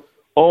to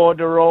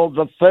order all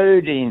the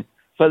food in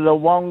for the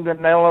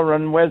Wonganella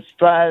and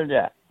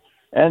Westphalia.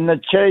 And the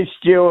chief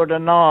steward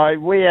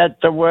and we had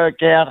to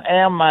work out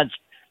how much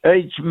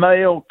each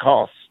meal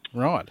cost.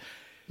 Right.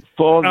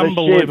 For the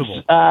Unbelievable.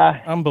 ship's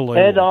Unbelievable.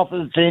 head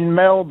office in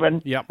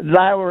Melbourne. Yep.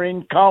 They were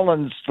in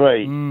Collins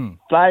Street.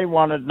 They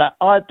wanted to,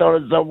 I thought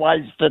it was a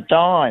waste of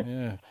time.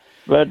 Yeah.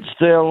 But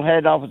still,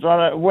 head office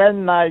on it.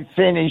 When they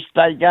finished,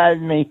 they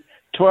gave me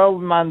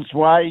 12 months'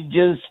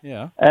 wages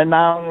and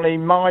only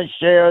my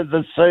share of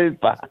the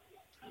super.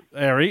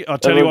 Harry, I'll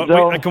tell you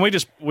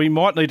what, we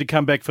might need to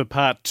come back for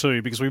part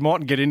 2 because we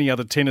mightn't get any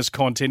other tennis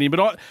content in,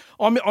 but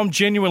I'm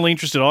genuinely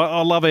interested.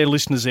 I love our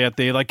listeners out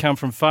there. They come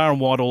from far and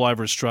wide all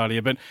over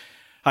Australia. But,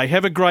 hey,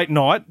 have a great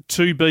night.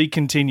 To be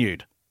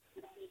continued.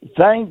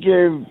 Thank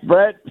you,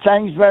 Brett.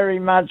 Thanks very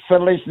much for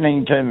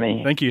listening to me.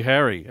 Thank you,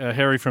 Harry.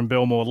 Harry from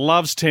Belmore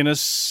loves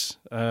tennis.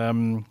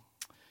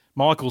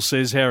 Michael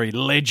says, Harry,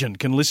 legend.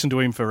 Can listen to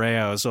him for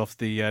hours off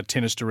the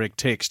Tennis Direct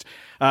text.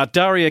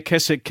 Daria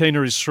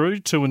Kasekina is through,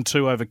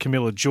 2-2 over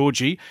Camilla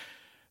Giorgi.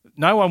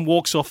 No one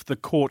walks off the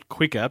court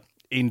quicker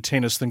in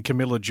tennis than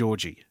Camilla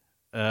Giorgi.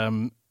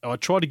 I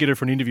tried to get her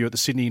for an interview at the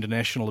Sydney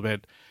International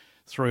about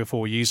 3 or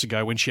 4 years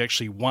ago when she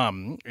actually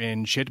won,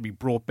 and she had to be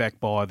brought back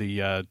by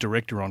the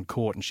director on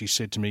court, and she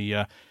said to me,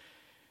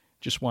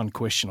 just one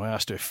question I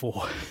asked her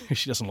for.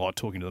 She doesn't like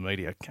talking to the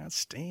media. Can't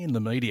stand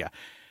the media.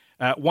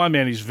 One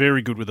man is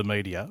very good with the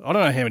media. I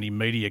don't know how many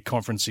media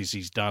conferences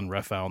he's done,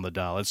 Rafael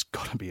Nadal. It's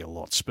got to be a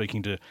lot.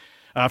 Speaking to,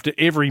 after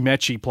every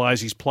match he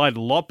plays, he's played a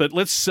lot. But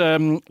let's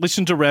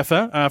listen to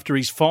Rafa after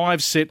his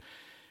 5-set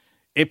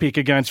epic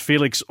against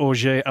Felix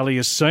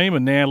Auger-Aliassime,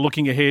 and now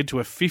looking ahead to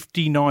a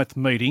 59th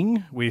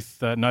meeting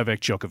with Novak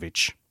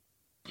Djokovic.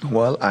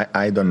 Well,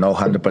 I don't know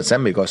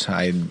 100% because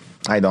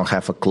I don't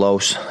have a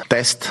close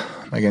test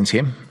against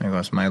him,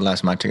 because my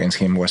last match against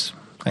him was,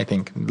 I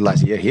think,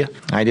 last year here.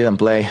 I didn't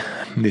play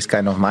these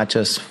kind of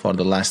matches for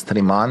the last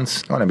 3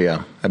 months. It's going to be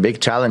a big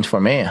challenge for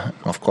me.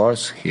 Of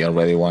course, he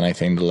already won, I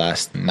think, the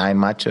last 9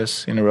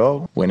 matches in a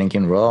row, winning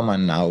in Rome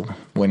and now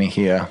winning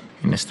here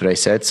in straight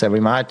sets every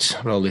match.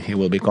 Probably he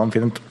will be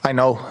confident. I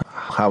know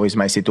how is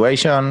my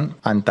situation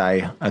and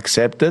I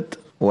accept it.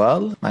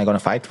 Well, I'm going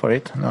to fight for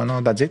it. No,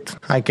 that's it.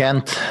 I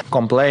can't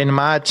complain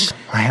much.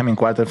 I am in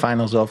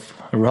quarterfinals of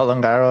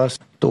Roland Garros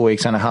 2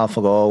 weeks and a half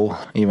ago.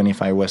 Even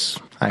if I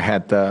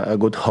had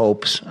good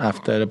hopes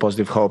after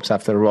positive hopes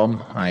after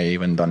Rome, I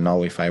even don't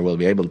know if I will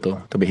be able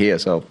to be here.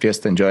 So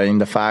just enjoying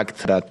the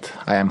fact that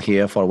I am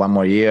here for 1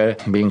 more year.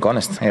 Being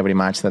honest, every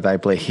match that I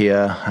play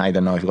here, I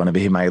don't know if it's going to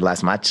be my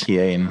last match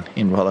here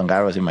in Roland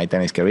Garros in my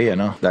tennis career.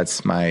 No,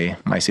 that's my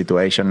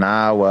situation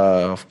now.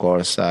 Of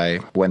course, I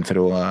went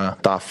through a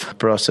tough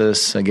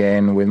process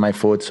again with my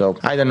foot. So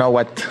I don't know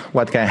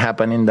what can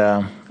happen in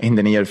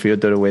the near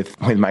future with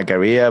my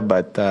career,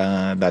 but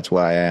that's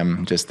why I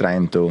am just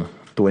trying to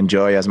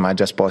enjoy as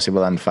much as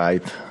possible and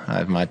fight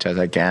as much as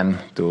I can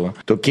to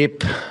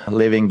keep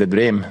living the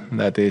dream,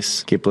 that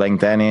is keep playing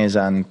tennis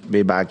and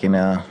be back in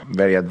a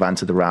very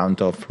advanced round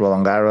of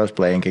Roland Garros,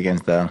 playing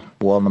against the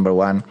world number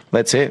 1.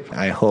 Let's see.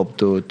 I hope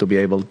to be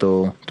able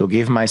to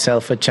give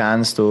myself a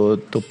chance to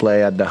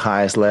play at the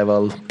highest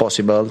level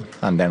possible,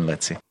 and then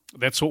let's see.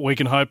 That's what we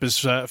can hope as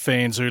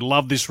fans who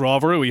love this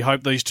rivalry. We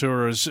hope these two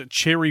are as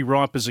cherry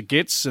ripe as it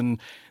gets, and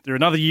they're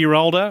another year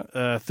older,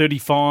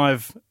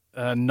 35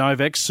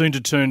 Novak, soon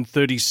to turn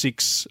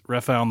 36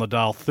 Rafael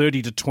Nadal,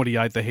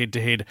 30-28 the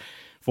head-to-head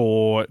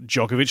for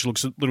Djokovic.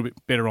 Looks a little bit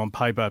better on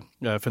paper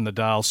for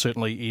Nadal,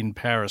 certainly in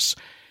Paris.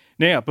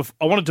 Now,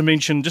 I wanted to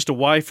mention, just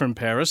away from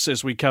Paris,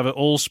 as we cover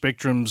all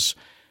spectrums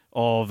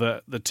of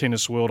the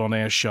tennis world on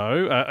our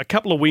show, a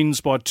couple of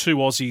wins by two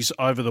Aussies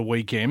over the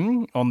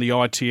weekend on the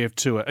ITF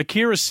Tour.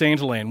 Akira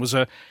Santalan was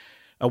a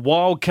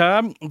wild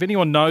card. If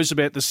anyone knows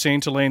about the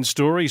Santalan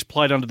story, he's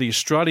played under the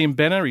Australian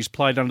banner, he's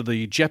played under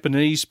the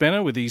Japanese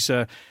banner with his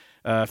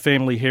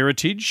family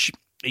heritage.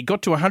 He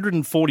got to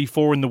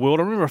 144 in the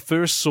world. I remember I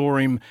first saw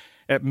him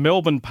at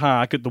Melbourne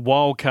Park at the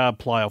wildcard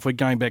playoff. We're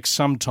going back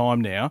some time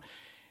now.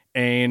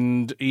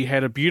 And he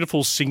had a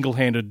beautiful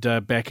single-handed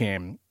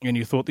backhand. And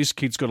you thought, this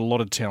kid's got a lot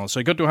of talent.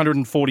 So he got to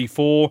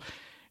 144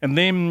 and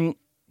then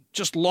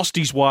just lost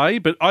his way.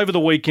 But over the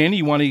weekend,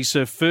 he won his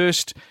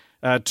first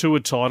tour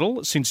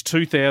title since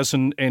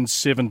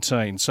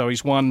 2017. So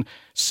he's won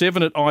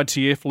 7 at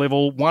ITF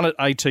level, 1 at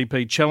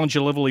ATP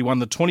Challenger level. He won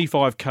the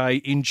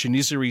 25K in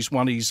Tunisia. He's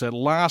won his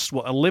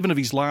 11 of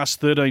his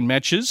last 13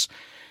 matches.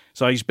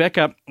 So he's back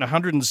up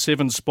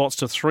 107 spots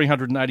to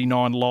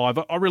 389 live.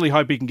 I really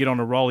hope he can get on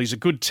a roll. He's a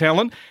good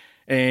talent.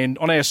 And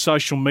on our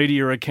social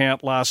media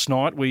account last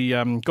night, we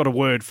got a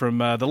word from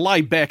the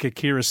laid-back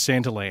Akira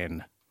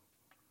Santalan.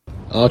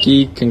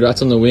 Aki,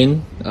 congrats on the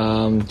win. Do you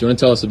want to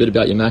tell us a bit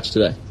about your match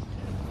today?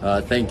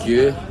 Thank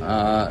you.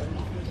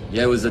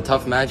 It was a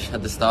tough match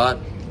at the start,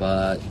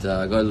 but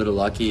I got a little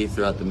lucky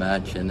throughout the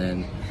match and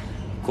then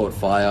caught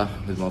fire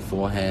with my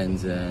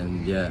forehands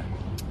and,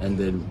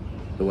 ended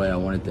the way I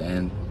wanted to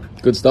end.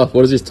 Good stuff.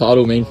 What does this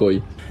title mean for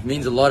you? It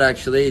means a lot,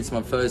 actually. It's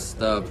my first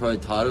pro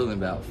title in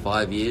about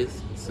 5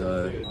 years,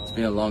 so it's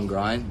been a long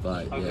grind,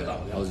 but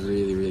I was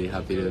really, really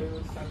happy to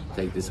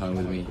take this home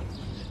with me.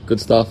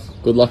 Good stuff.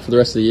 Good luck for the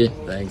rest of the year.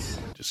 Thanks.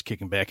 Just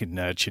kicking back in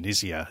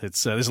Tunisia.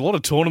 There's a lot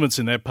of tournaments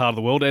in that part of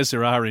the world, as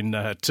there are in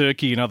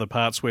Turkey and other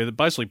parts, where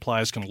basically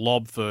players can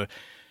lob for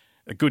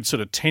a good sort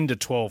of 10 to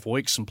 12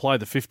 weeks and play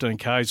the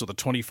 15Ks or the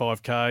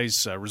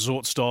 25Ks,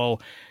 resort-style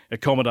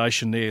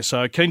accommodation there.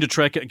 So keen to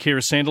track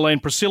Akira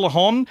Santalan. Priscilla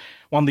Hon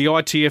won the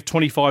ITF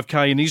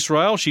 25K in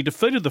Israel. She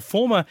defeated the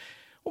former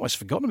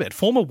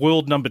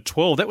world number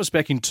 12. That was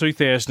back in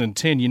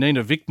 2010,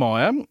 Janina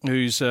Wickmeyer,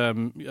 who's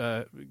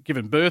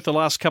given birth the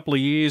last couple of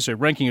years. Her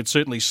ranking had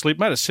certainly slipped.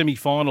 Made a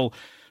semi-final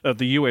of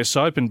the US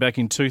Open back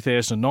in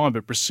 2009,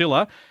 but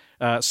Priscilla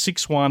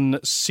 6-1,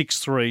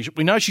 6-3.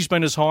 We know she's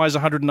been as high as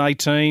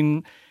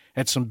 118,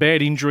 had some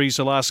bad injuries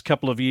the last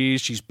couple of years.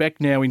 She's back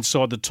now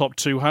inside the top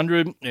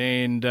 200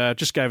 and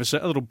just gave us a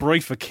little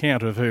brief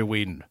account of her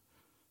win.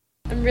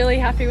 I'm really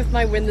happy with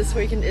my win this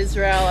week in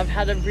Israel. I've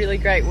had a really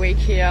great week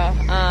here.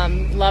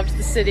 Loved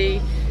the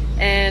city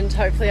and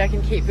hopefully I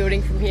can keep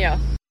building from here.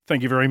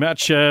 Thank you very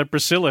much,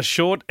 Priscilla.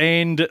 Short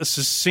and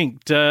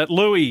succinct.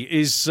 Louis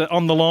is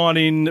on the line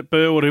in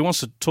Burwood who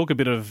wants to talk a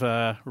bit of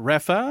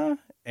Rafa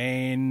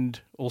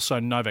and also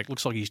Novak.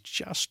 Looks like he's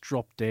just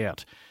dropped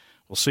out.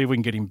 We'll see if we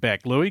can get him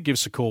back. Louis, give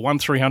us a call,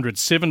 1300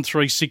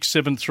 736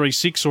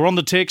 736 or on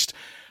the text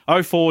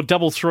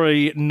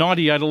 0433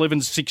 98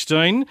 11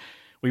 16.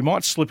 We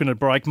might slip in a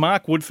break.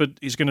 Mark Woodforde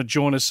is going to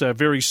join us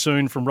very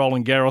soon from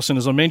Roland Garros. And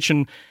as I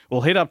mentioned,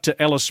 we'll head up to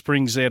Alice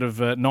Springs out of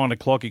 9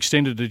 o'clock,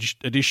 extended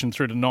edition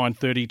through to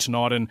 9:30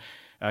 tonight and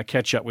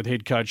catch up with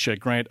head coach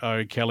Grant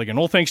O'Callaghan.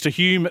 All thanks to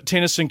Hume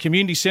Tennis and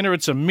Community Centre.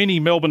 It's a mini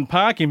Melbourne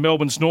Park in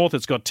Melbourne's north.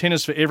 It's got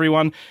tennis for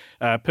everyone.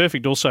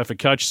 Perfect also for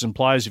coaches and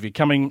players. If you're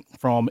coming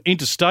from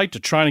interstate to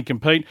train and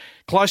compete,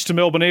 close to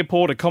Melbourne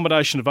Airport,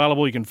 accommodation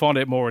available. You can find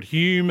out more at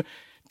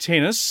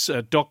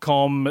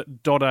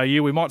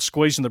humetennis.com.au. We might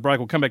squeeze in the break.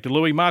 We'll come back to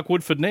Louis. Mark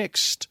Woodforde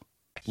next.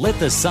 Let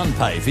the sun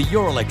pay for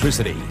your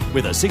electricity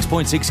with a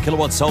 6.6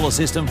 kilowatt solar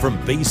system from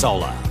B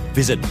Solar.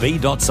 Visit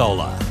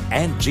b.solar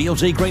and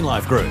GLG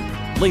Greenlife Group.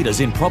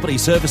 Leaders in property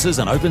services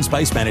and open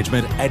space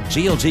management at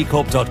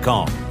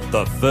glgcorp.com.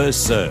 The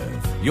First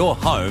Serve, your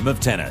home of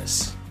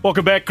tennis.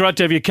 Welcome back. Great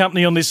to have your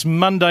company on this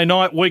Monday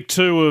night, week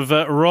 2 of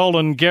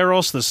Roland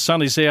Garros. The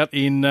sun is out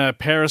in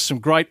Paris. Some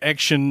great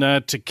action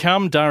to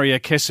come. Daria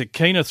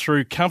Kasatkina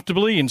through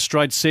comfortably in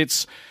straight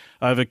sets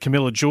over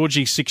Camilla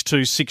Giorgi,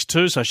 6-2,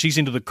 6-2. So she's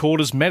into the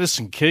quarters.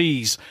 Madison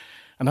Keys,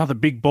 another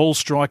big ball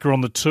striker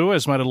on the tour,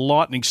 has made a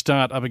lightning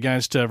start up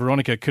against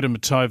Veronika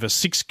Kudermetova.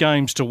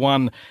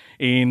 6-1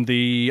 in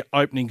the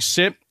opening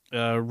set.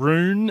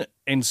 Rune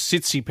and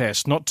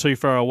Tsitsipas not too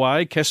far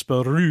away.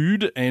 Casper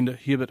Ruud and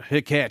Hubert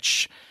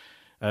Hurkacz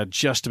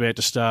just about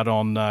to start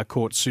on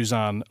court.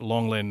 Suzanne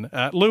Lenglen.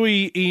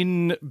 Louis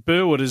in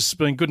Burwood has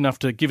been good enough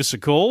to give us a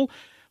call.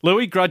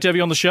 Louis, great to have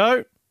you on the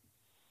show.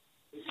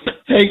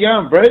 How you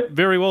going, Brett?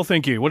 Very well,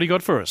 thank you. What do you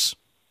got for us?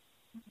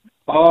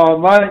 Oh,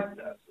 mate,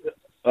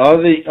 I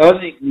think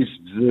this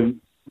is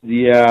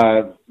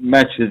the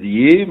match of the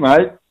year,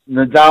 mate.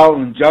 Nadal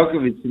and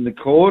Djokovic in the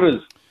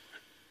quarters.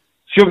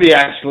 Should be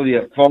actually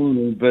at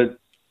final, but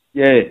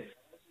yeah.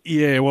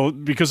 Yeah, well,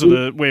 because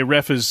of where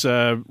Rafa's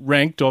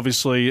ranked,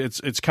 obviously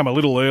it's come a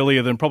little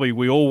earlier than probably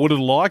we all would have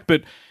liked,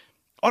 but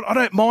I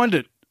don't mind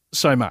it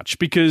so much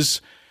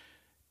because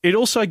it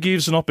also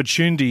gives an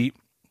opportunity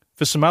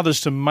for some others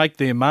to make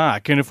their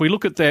mark. And if we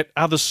look at that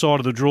other side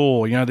of the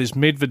draw, there's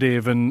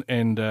Medvedev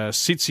and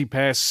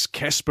Tsitsipas,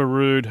 Casper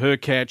Ruud,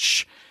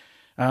 Hurkacz.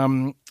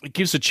 It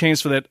gives a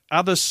chance for that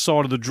other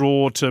side of the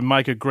draw to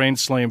make a Grand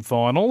Slam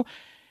final.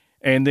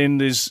 And then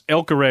there's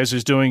Alcaraz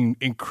who's doing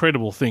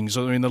incredible things.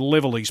 I mean, the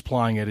level he's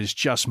playing at is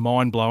just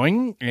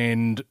mind-blowing.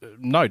 And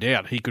no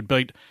doubt he could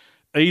beat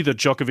either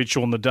Djokovic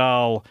or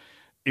Nadal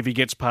if he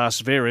gets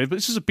past Zverev. But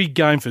this is a big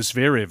game for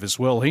Zverev as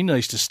well. He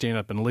needs to stand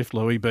up and lift,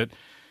 Louis. But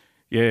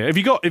yeah, have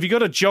you got a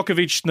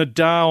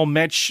Djokovic-Nadal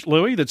match,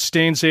 Louis, that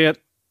stands out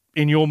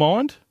in your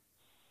mind?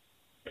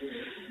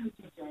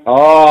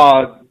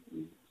 Oh,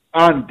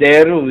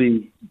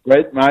 undoubtedly,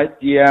 Brett, mate.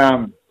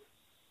 The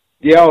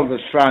old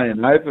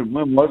Australian Open,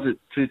 when was it?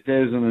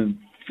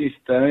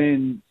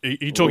 2015?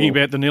 You're talking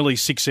about the nearly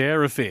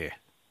 6-hour affair.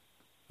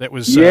 That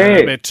was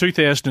about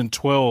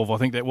 2012, I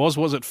think that was.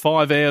 Was it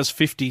 5 hours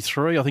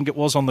 53? I think it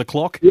was on the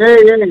clock. Yeah.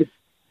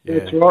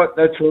 That's right,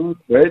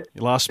 Brett.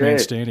 Last man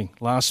standing.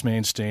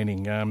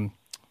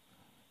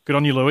 Good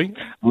on you, Louis.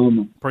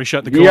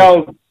 Appreciate the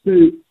call.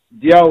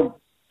 The old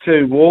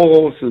two war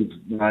horses,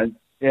 mate.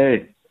 Yeah.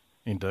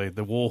 Indeed,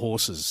 the war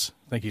horses.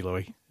 Thank you,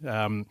 Louis.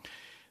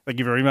 Thank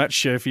you very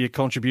much for your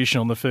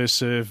contribution on the first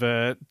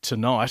serve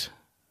tonight.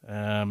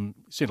 You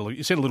sound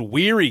a little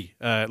weary,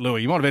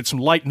 Louis. You might have had some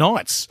late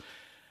nights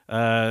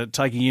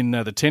taking in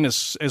the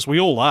tennis, as we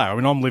all are. I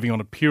mean, I'm living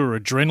on a pure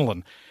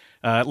adrenaline.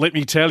 Let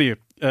me tell you,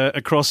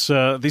 across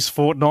this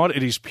fortnight,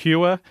 it is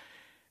pure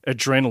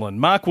adrenaline.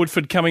 Mark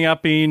Woodforde coming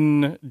up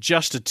in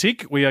just a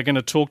tick. We are going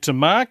to talk to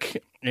Mark.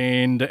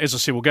 And as I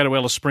said, we'll go to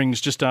Alice Springs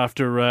just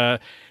after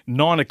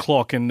 9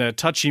 o'clock and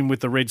touch in with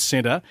the Red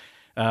Centre.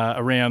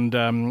 Around,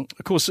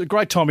 of course, a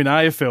great time in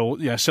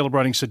AFL,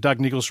 celebrating Sir Doug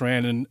Nicholls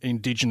round and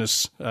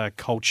Indigenous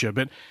culture.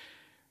 But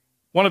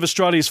one of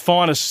Australia's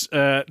finest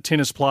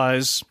tennis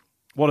players,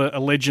 what a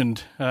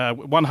legend.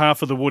 One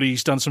half of the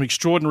Woodie's done some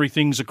extraordinary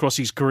things across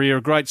his career,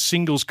 a great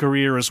singles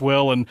career as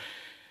well, and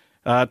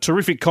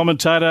terrific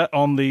commentator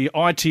on the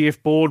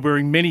ITF board,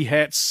 wearing many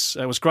hats.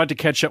 It was great to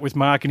catch up with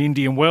Mark in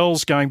Indian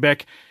Wells, going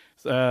back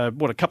a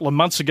couple of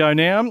months ago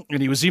now,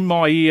 and he was in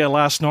my ear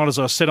last night as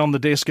I sat on the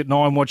desk at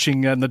 9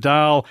 watching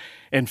Nadal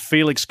and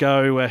Felix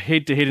go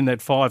head-to-head in that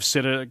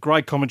 5-setter.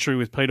 Great commentary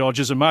with Pete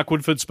Hodges, and Mark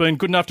Woodforde's been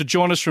good enough to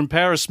join us from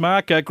Paris.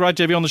 Mark, great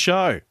to have you on the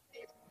show.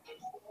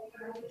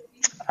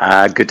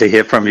 Good to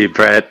hear from you,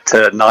 Brett.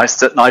 Nice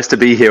to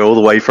be here all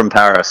the way from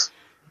Paris.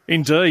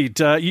 Indeed,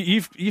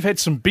 you've had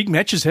some big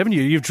matches, haven't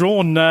you? You've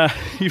drawn a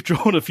few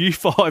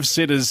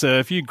 5-setters,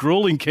 a few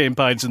grueling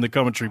campaigns in the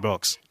commentary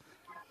box.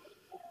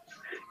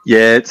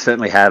 Yeah, it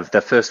certainly have.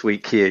 The first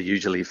week here,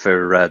 usually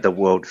for the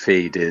World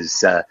Feed,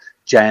 is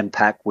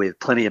jam-packed with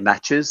plenty of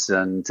matches,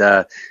 and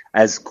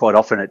as quite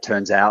often it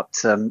turns out,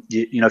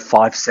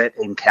 5-set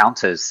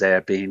encounters. There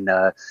have been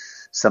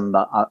some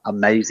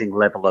amazing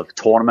level of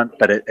tournament,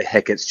 but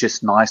it's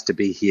just nice to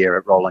be here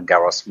at Roland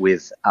Garros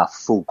with a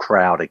full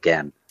crowd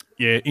again.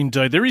 Yeah,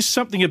 indeed. There is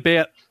something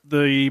about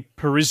the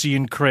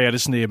Parisian crowd,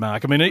 isn't there,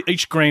 Mark? I mean,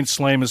 each Grand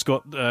Slam has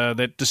got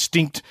that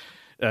distinct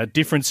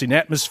difference in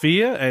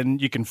atmosphere, and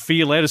you can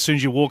feel that as soon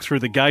as you walk through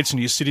the gates and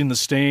you sit in the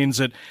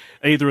stands at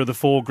either of the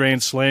 4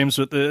 Grand Slams.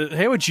 But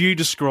how would you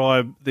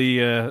describe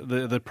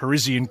the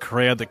Parisian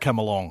crowd that come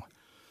along?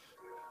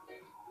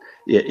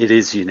 Yeah, it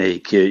is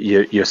unique.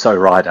 You're so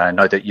right. I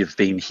know that you've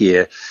been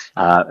here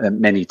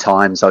many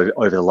times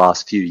over the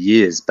last few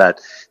years, but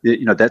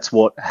that's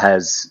what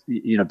has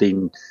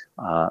been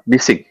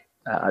missing.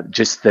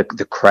 Just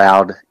the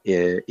crowd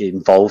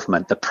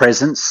involvement, the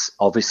presence,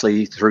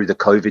 obviously through the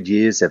COVID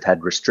years, they've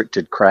had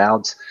restricted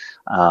crowds,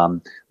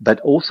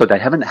 but also they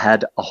haven't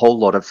had a whole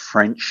lot of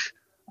French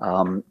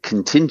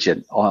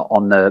contingent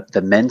on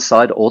the men's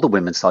side or the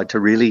women's side to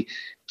really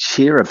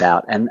cheer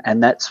about.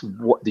 And that's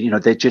what,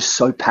 they're just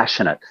so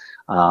passionate.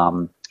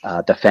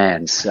 The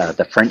fans,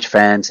 the French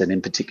fans, and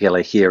in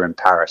particular here in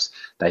Paris,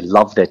 they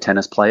love their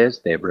tennis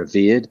players. They're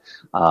revered,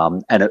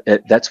 and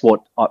that's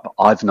what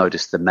I've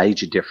noticed the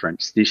major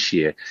difference this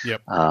year.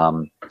 Yep.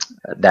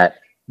 That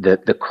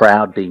the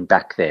crowd being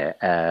back there,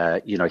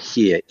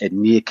 here at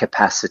near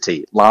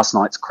capacity. Last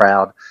night's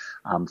crowd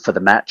for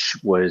the match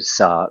was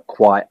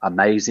quite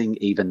amazing,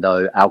 even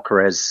though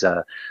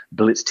Alcaraz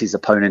blitzed his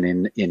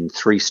opponent in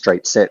 3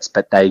 straight sets,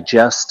 but they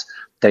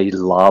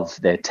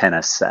love their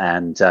tennis,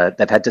 and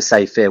they've had to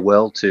say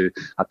farewell to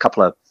a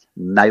couple of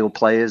male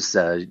players.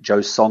 Joe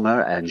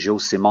Songer and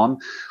Gilles Simon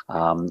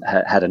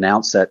had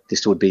announced that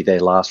this would be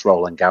their last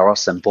Roland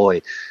Garros, and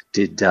boy,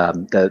 did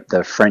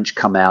the French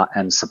come out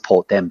and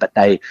support them. But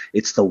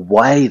it's the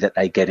way that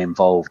they get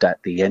involved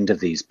at the end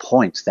of these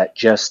points that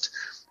just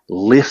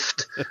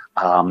lift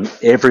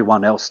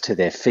everyone else to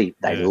their feet.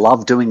 They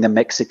love doing the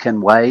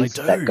Mexican wave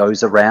that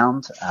goes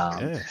around.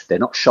 They're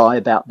not shy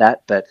about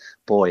that, but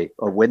boy,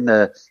 when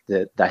they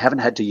haven't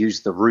had to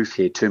use the roof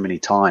here too many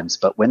times,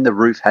 but when the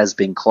roof has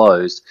been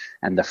closed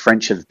and the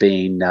French have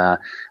been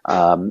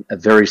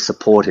very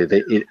supportive,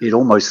 it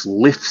almost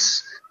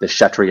lifts the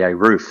Chatrier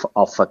roof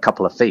off a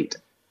couple of feet.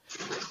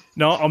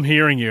 No, I'm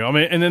hearing you. I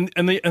mean,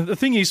 and the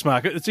thing is,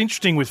 Mark, it's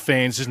interesting with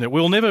fans, isn't it?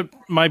 We'll never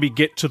maybe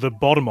get to the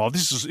bottom of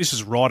this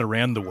is right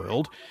around the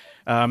world.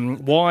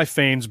 Why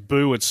fans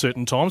boo at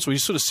certain times? We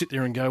sort of sit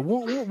there and go,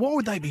 why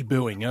would they be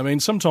booing? I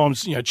mean,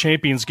 sometimes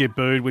champions get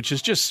booed, which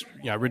is just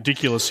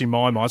ridiculous in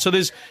my mind. So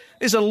there's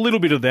a little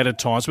bit of that at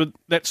times, but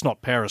that's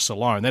not Paris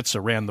alone. That's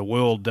around the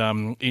world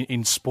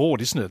in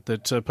sport, isn't it?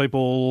 That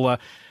people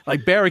they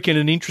barrack in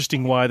an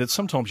interesting way that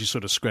sometimes you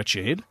sort of scratch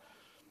your head.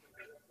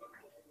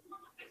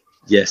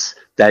 Yes,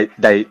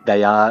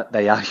 they are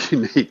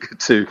unique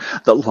to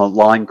the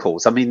line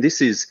calls. I mean, this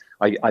is,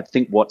 I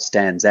think, what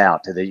stands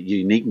out, the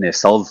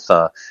uniqueness of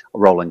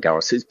Roland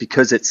Garros is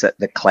because it's at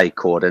the clay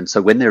court, and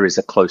so when there is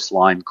a close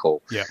line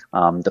call,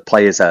 the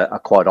players are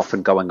quite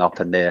often going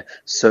up and they're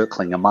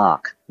circling a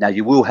mark. Now,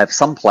 you will have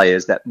some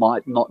players that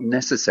might not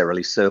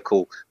necessarily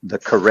circle the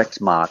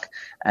correct mark,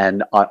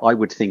 and I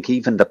would think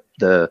even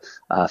the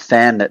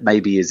fan that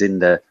maybe is in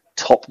the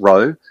top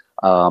row,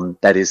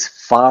 that is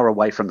far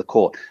away from the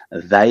court,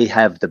 they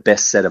have the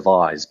best set of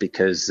eyes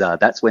because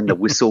that's when the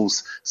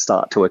whistles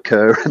start to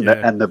occur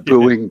and the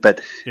booing. But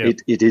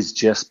it is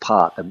just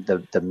part of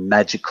the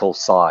magical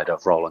side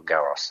of Roland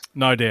Garros.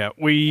 No doubt.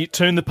 We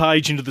turn the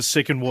page into the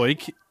second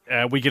week.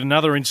 We get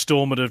another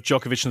instalment of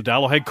Djokovic and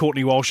Nadal. I had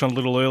Courtney Walsh on a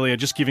little earlier,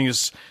 just giving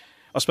us,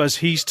 I suppose,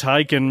 his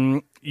take.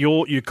 And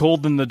you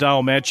called the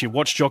Nadal match. You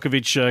watched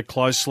Djokovic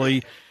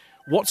closely.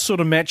 What sort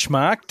of match,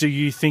 Mark, do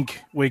you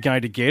think we're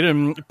going to get?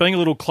 And being a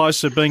little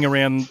closer, being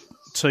around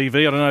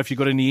TV, I don't know if you've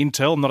got any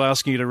intel. I'm not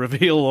asking you to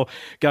reveal or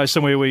go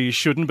somewhere where you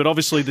shouldn't, but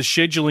obviously the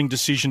scheduling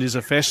decision is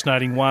a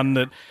fascinating one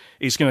that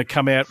is going to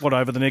come out,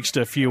 over the next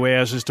few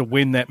hours as to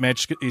when that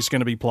match is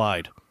going to be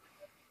played.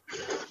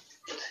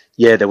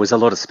 Yeah, there was a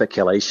lot of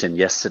speculation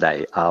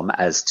yesterday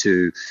as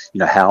to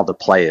how the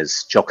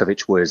players.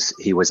 Djokovic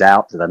was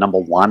out, the number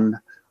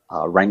one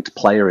ranked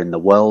player in the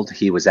world.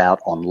 He was out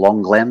on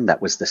Longlen.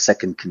 That was the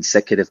second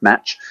consecutive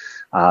match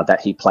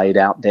that he played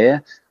out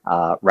there.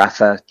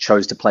 Rafa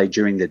chose to play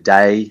during the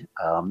day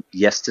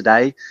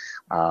yesterday.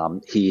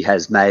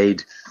 He's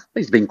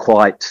been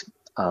quite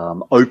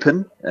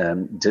open,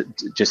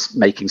 just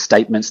making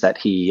statements that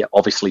he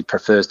obviously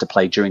prefers to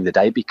play during the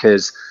day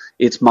because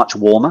it's much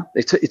warmer.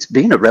 It's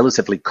been a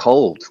relatively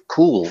cool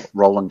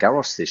Roland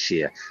Garros this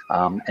year.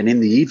 And in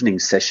the evening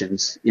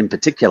sessions in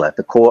particular,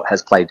 the court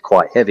has played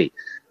quite heavy.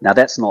 Now,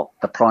 that's not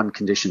the prime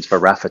conditions for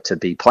Rafa to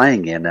be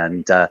playing in.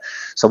 And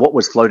so what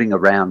was floating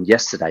around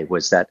yesterday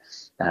was that,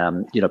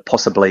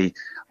 possibly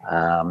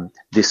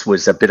this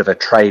was a bit of a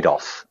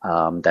trade-off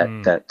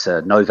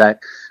that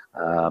Novak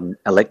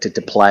elected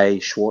to play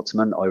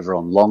Schwartzman over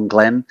on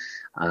Longlen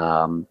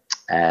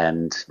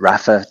and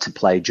Rafa to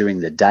play during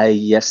the day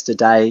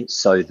yesterday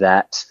so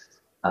that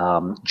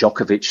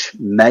Djokovic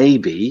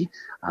maybe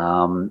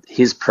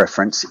his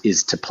preference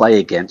is to play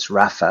against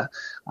Rafa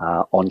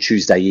on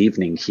Tuesday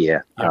evening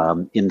here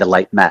in the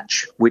late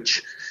match,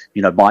 which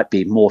might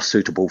be more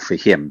suitable for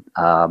him.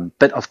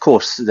 But of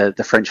course,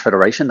 the French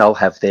Federation, they'll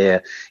have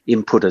their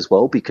input as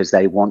well because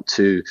they want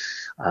to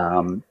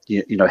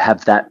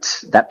have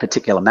that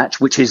particular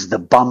match, which is the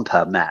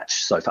bumper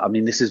match. So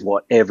this is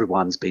what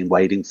everyone's been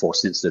waiting for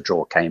since the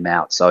draw came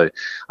out. So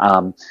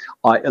I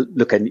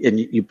look, and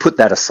you put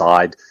that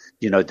aside.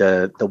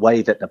 The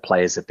way that the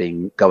players have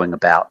been going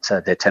about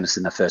their tennis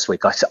in the first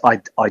week,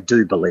 I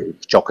do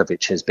believe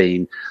Djokovic has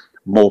been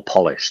more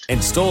polished.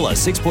 Install a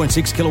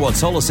 6.6 kilowatt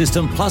solar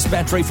system plus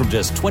battery from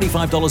just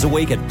 $25 a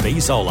week at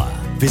B Solar.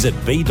 Visit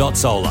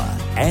b.solar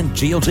and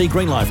GLG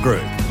Green Life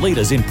Group,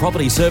 leaders in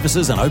property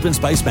services and open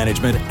space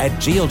management at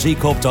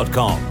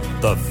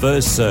glgcorp.com. The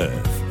First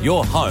Serve,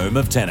 your home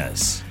of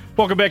tennis.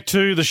 Welcome back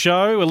to the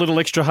show. A little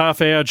extra half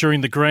hour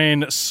during the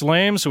Grand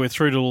Slam, so we're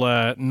through till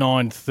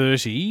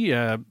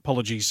 9:30.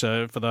 Apologies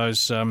for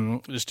those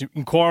just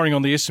inquiring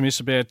on the SMS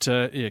about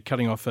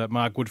cutting off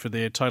Mark Woodforde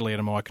there. Totally out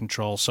of my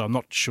control, so I'm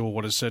not sure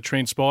what has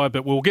transpired,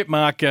 but we'll get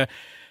Mark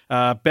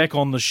back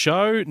on the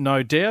show,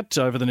 no doubt,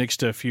 over the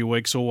next few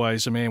weeks.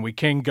 Always a man we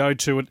can go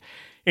to at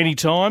any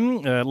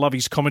time. Love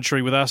his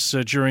commentary with us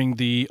during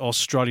the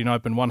Australian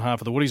Open, one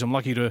half of the Woodies. I'm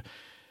lucky to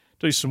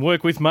do some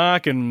work with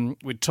Mark and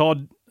with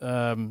Todd,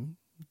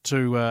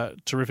 two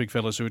terrific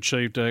fellas who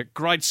achieved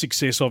great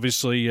success,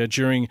 obviously,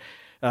 during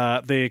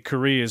their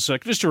careers.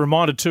 Just a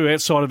reminder, too,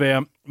 outside of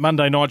our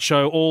Monday night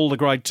show, all the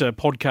great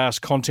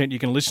podcast content you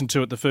can listen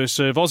to at the First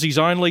Serve. Aussies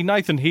only.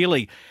 Nathan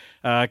Healy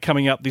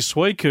coming up this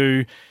week,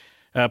 who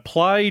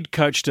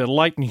coached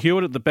Leighton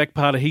Hewitt at the back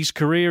part of his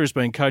career, has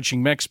been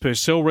coaching Max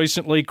Purcell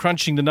recently,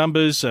 crunching the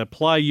numbers,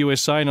 Play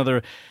USA,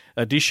 another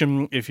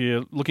edition if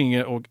you're looking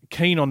at or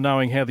keen on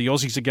knowing how the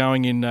Aussies are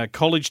going in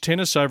college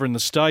tennis over in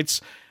the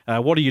States.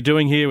 What are you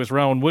doing here with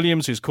Rowan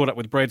Williams, who's caught up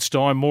with Brad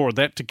Stein? More of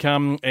that to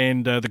come,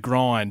 and the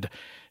grind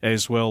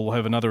as well. We'll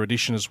have another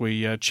edition as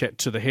we chat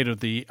to the head of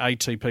the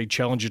ATP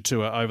Challenger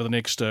Tour over the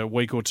next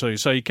week or two.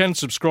 So you can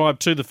subscribe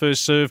to The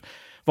First Serve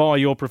via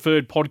your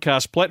preferred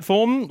podcast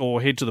platform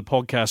or head to the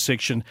podcast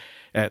section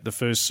at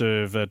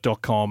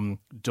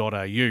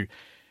thefirstserve.com.au.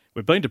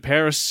 We've been to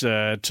Paris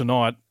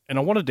tonight, and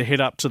I wanted to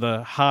head up to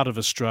the heart of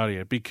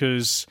Australia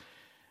because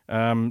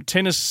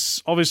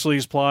Tennis obviously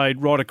is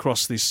played right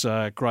across this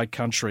great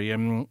country.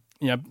 And,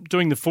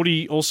 doing the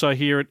footy also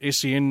here at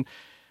SEN,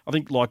 I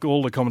think like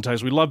all the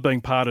commentators, we love being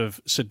part of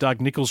Sir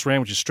Doug Nicholls'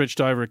 round, which is stretched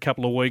over a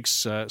couple of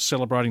weeks,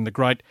 celebrating the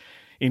great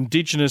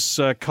Indigenous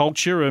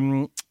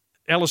culture.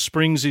 Alice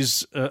Springs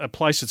is a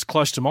place that's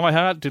close to my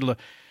heart. Did a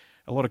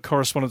lot of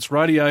correspondence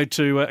radio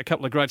to a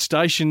couple of great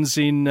stations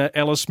in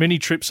Alice, many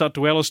trips up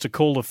to Alice to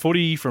call the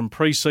footy from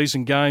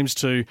pre-season games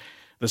to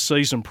the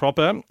season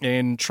proper.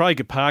 And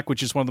Traeger Park,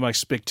 which is one of the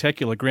most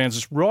spectacular grounds,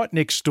 is right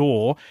next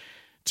door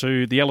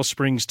to the Alice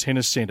Springs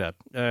Tennis Centre.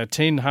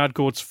 10 hard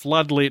courts,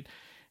 floodlit,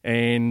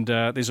 and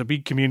there's a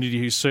big community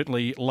who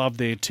certainly love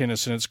their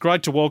tennis. And it's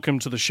great to welcome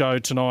to the show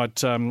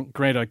tonight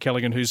Grant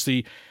O'Callaghan, who's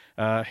the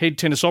head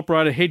tennis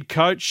operator, head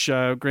coach.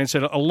 Grant's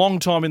had a long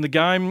time in the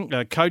game,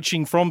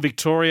 coaching from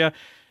Victoria,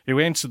 who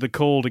answered the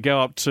call to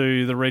go up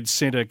to the Red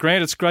Centre.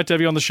 Grant, it's great to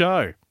have you on the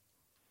show.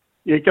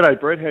 Yeah, g'day,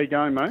 Brett. How you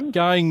going, mate?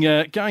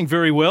 Going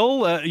very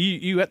well.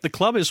 You at the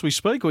club as we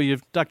speak, or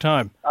you've ducked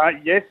home?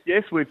 Yes.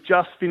 We've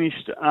just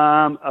finished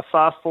a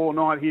fast four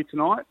night here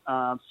tonight.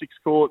 6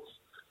 courts,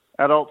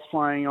 adults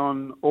playing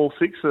on all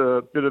 6.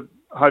 A bit of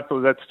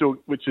hopefully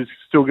which is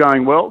still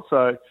going well.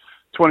 So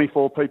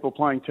 24 people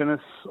playing tennis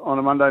on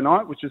a Monday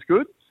night, which is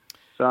good.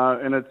 So,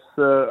 and it's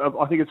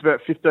I think it's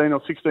about 15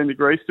 or 16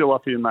 degrees still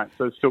up here, mate.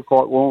 So it's still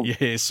quite warm.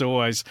 Yes,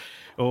 always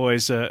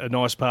a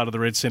nice part of the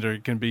Red Centre.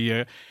 It can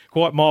be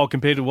quite mild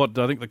compared to what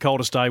I think the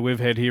coldest day we've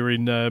had here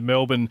in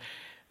Melbourne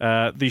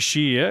this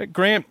year.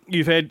 Grant,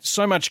 you've had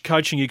so much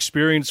coaching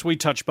experience. We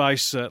touched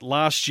base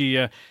last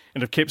year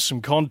and have kept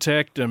some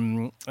contact.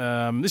 And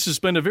this has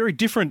been a very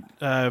different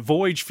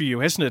voyage for you,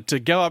 hasn't it? To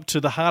go up to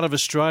the heart of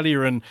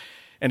Australia and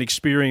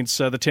experience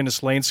the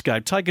tennis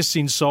landscape. Take us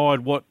inside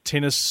what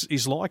tennis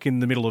is like in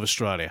the middle of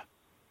Australia.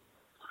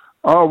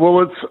 Oh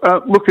well,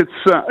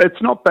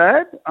 it's not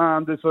bad.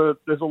 There's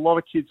a lot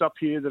of kids up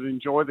here that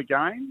enjoy the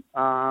game.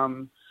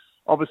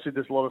 Obviously,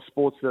 there's a lot of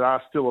sports that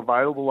are still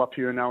available up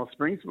here in Alice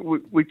Springs.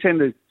 We tend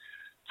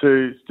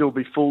to still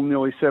be full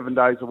nearly 7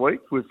 days a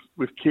week with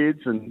kids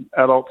and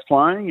adults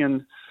playing,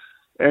 and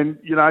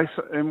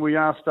we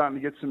are starting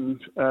to get some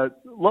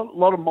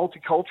lot of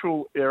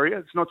multicultural area.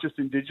 It's not just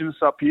Indigenous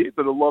up here,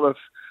 but a lot of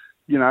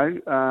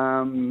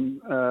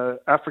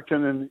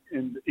African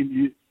and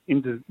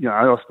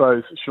I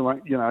suppose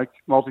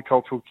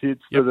multicultural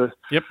kids that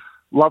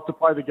love to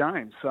play the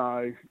game.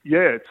 So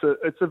yeah,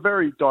 it's a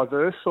very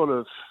diverse sort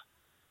of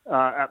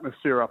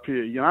atmosphere up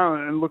here.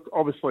 And look,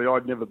 obviously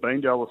I'd never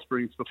been to Alice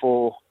Springs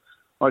before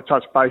I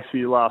touched base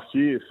here last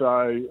year.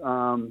 So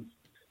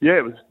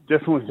it was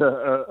definitely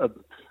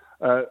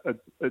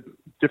a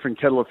different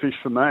kettle of fish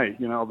for me,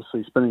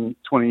 obviously spending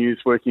 20 years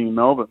working in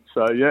Melbourne.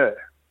 So, yeah.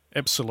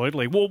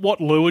 Absolutely. Well, what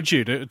lured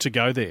you to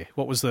go there?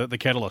 What was the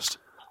catalyst?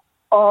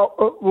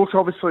 Oh, look,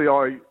 obviously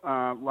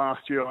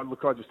last year, I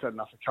just had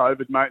enough of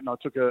COVID, mate, and I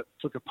took a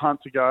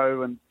punt to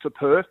go and to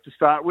Perth to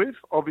start with,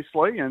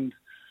 obviously. And,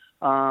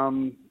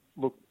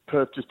 look,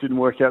 Perth just didn't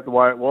work out the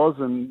way it was.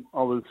 And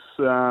I was,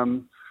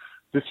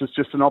 this was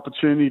just an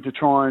opportunity to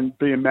try and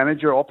be a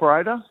manager,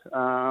 operator,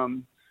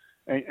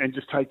 and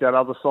just take that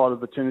other side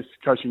of the tennis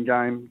coaching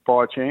game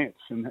by a chance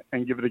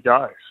and give it a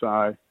go.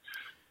 So,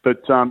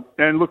 but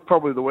and look,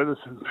 probably the weather's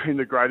been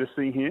the greatest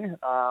thing here.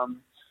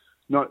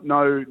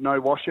 No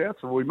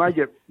washouts. We may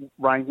get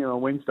rain here on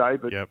Wednesday,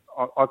 but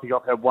I think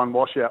I've had one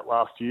washout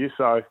last year.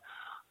 So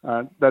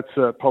that's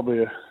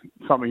probably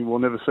something we'll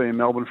never see in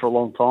Melbourne for a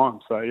long time.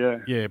 So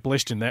yeah,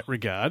 blessed in that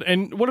regard.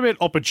 And what about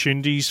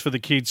opportunities for the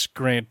kids,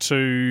 Grant,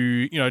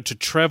 to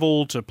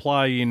travel to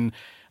play in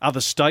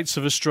other states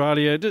of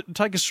Australia?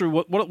 Take us through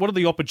what are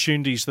the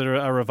opportunities that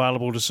are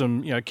available to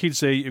some kids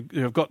there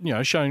who have got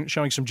showing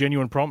some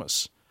genuine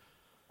promise.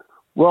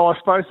 Well, I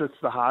suppose that's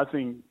the hard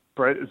thing,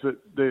 Brett, is that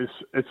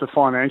it's a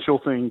financial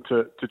thing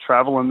to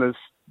travel, and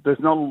there's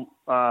not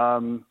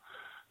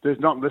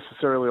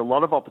necessarily a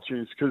lot of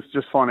opportunities because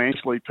just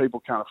financially people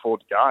can't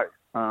afford to go.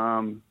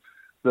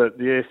 The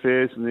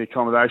airfares and the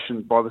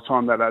accommodation, by the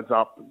time that adds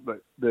up,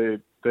 they're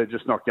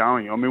just not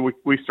going. I mean,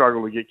 we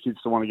struggle to get kids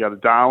to want to go to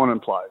Darwin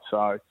and play.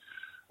 So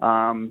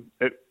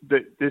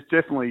there's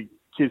definitely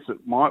kids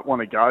that might want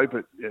to go,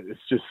 but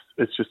it's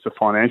just a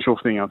financial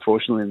thing,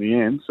 unfortunately, in the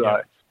end.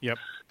 So yep.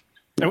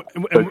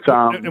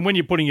 And when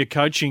you're putting your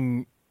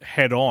coaching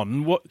hat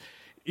on,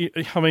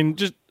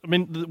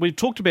 we've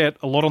talked about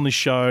a lot on this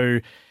show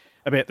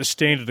about the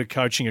standard of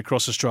coaching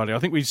across Australia. I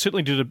think we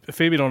certainly did a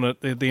fair bit on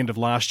it at the end of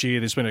last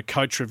year. There's been a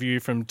coach review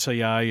from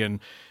TA,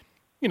 and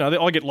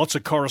I get lots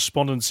of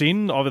correspondence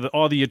in.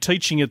 Either you're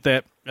teaching at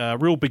that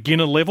real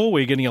beginner level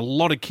where you're getting a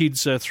lot of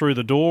kids through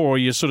the door, or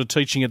you're sort of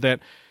teaching at that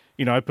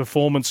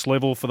performance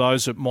level for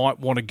those that might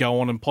want to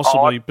go on and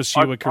possibly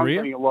pursue a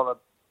career.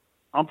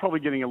 I'm probably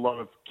getting a lot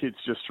of kids,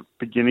 just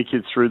beginner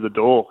kids, through the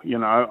door.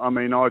 I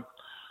mean,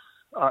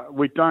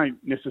 we don't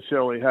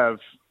necessarily have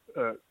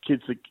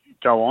kids that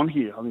go on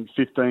here. I think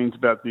 15 is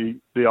about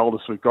the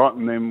oldest we've got,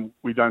 and then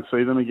we don't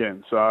see them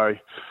again. So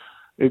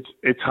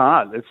it's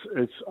hard.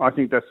 I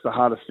think that's the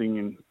hardest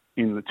thing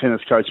in the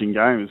tennis coaching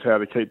game, is how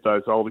to keep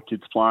those older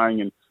kids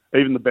playing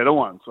even the better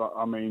ones.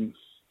 I mean,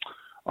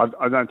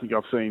 I don't think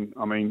I've seen,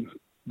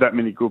 that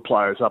many good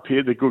players up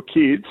here. They're good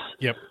kids.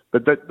 Yep.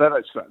 But they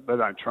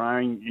don't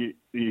train.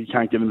 You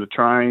can't get them to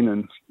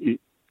train,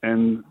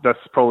 and that's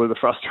probably the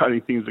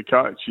frustrating thing as a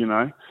coach, you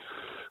know.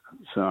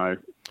 So,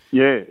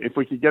 yeah, if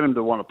we could get them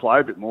to want to play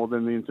a bit more,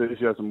 then the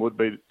enthusiasm would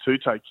be to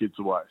take kids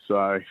away.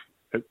 So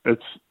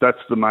that's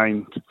the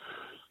main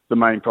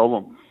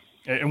problem.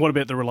 And what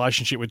about the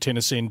relationship with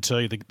Tennis NT,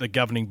 the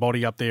governing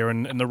body up there,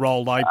 and the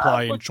role they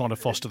play in trying to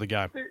foster the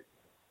game?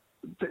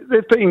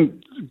 They've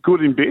been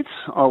good in bits,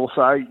 I will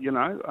say. You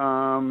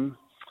know,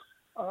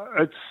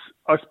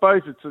 I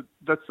suppose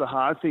that's the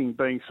hard thing,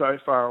 being so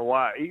far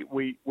away.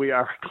 We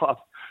are a club,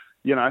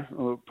 you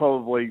know,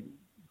 probably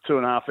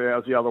 2.5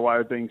 hours the other way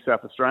of being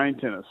South Australian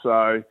Tennis.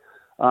 So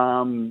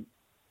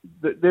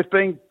they've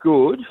been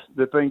good.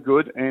 They've been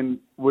good, and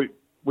we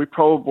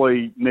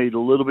probably need a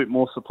little bit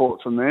more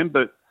support from them.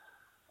 But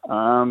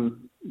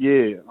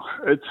yeah,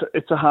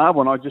 it's a hard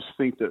one. I just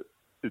think that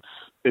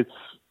it's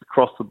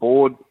across the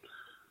board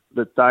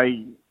that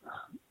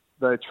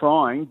they're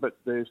trying, but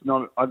there's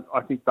not.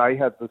 I think they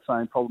have the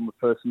same problem with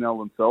personnel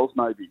themselves.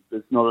 Maybe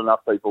there's not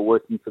enough people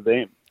working for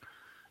them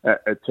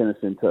at Tennis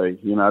NT.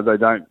 You know, they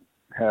don't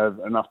have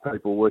enough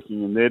people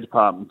working in their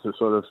department to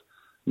sort of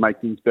make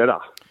things better.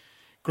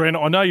 Grant,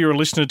 I know you're a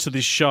listener to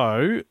this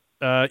show.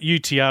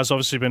 UTR's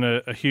obviously been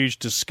a huge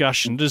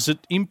discussion. Does it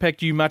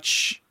impact you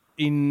much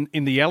in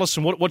the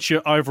Allison? What's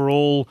your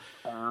overall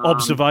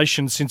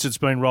observation since it's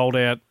been rolled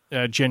out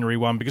January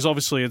 1? Because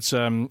obviously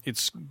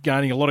it's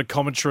gaining a lot of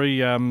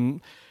commentary.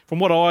 From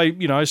what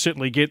I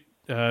certainly get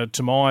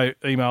to my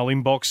email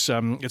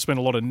inbox, it's been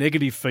a lot of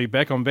negative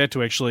feedback. I'm about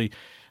to actually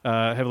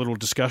have a little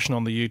discussion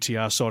on the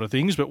UTR side of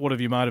things, but what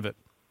have you made of it?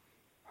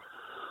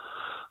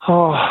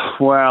 Oh,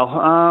 well,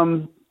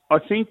 I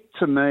think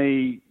to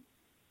me,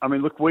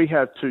 look, we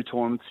have 2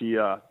 tournaments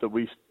here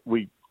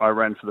that I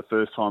ran for the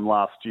first time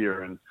last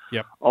year, and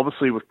yep.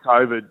 Obviously with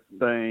COVID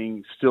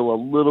being still a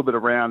little bit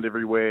around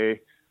everywhere,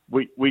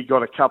 we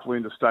got a couple of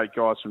interstate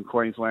guys from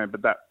Queensland,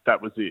 but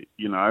that was it,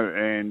 you know,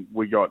 and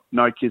we got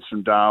no kids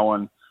from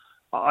Darwin.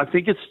 I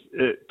think it's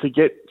to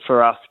get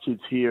for us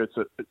kids here.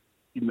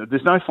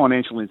 There's no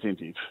financial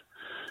incentive,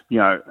 you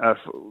know,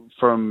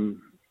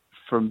 from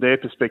their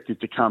perspective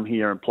to come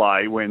here and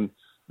play when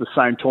the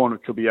same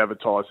tournament could be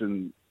advertised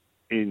in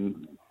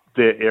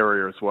their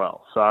area as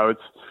well. So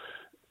it's,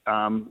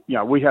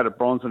 we had a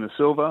bronze and a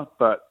silver,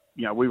 but,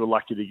 you know, we were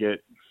lucky to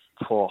get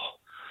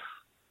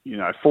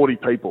 40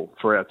 people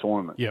for our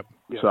tournament. Yep.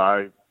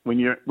 So when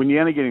you're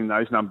only getting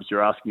those numbers,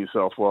 you're asking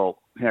yourself, well,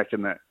 how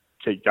can that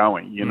keep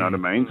going? You know what I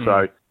mean?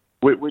 So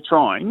we're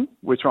trying.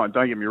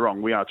 Don't get me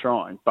wrong, we are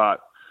trying,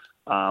 but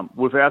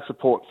without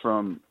support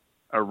from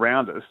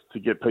around us to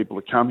get people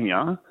to come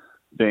here,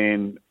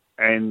 then,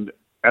 and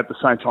at the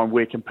same time,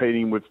 we're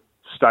competing with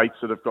states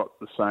that have got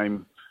the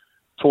same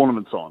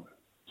tournaments on.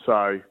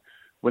 So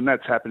when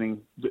that's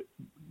happening,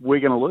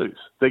 we're going to lose.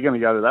 They're going to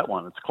go to that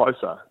one. It's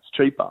closer. It's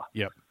cheaper.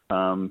 Yep.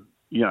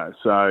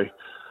 So,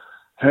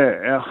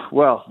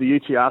 well, the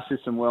UTR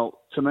system,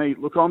 well, to me,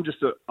 look, I'm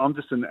just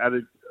an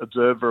added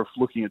observer of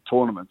looking at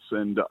tournaments,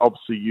 and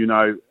obviously, you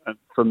know,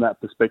 from that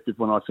perspective,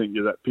 when I sent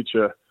you that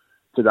picture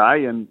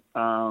today, and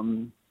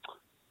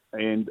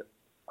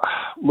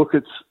look,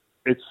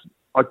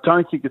 I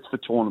don't think it's for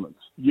tournaments.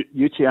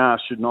 UTR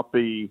should not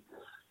be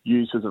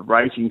used as a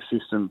rating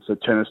system for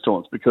tennis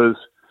tournaments because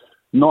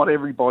not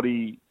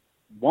everybody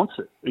wants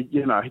it.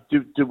 You know,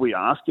 did we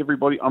ask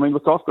everybody?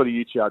 Look, I've got a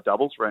UTR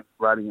doubles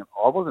rating, and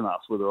I wasn't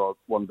asked whether I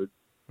wanted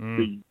to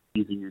be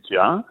using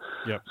UTR.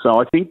 Yep. So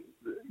I think,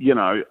 you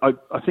know,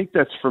 I think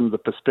that's from the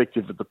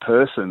perspective of the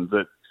person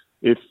that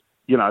if,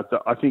 you know,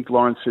 I think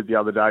Lawrence said the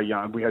other day, you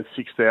know, we had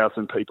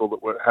 6,000 people that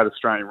had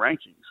Australian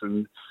rankings,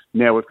 and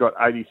now we've got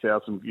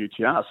 80,000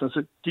 UTR. So I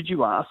said, did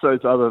you ask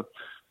those other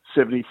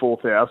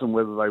 74,000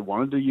 whether they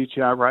wanted a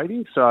UTR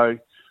rating? So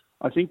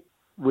I think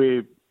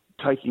we're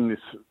taking this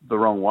the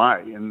wrong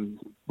way, and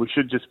we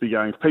should just be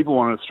going, if people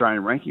want an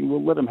Australian ranking,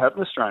 we'll let them have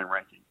an Australian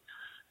ranking.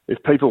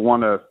 If people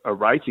want a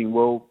rating,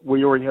 well,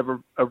 we already have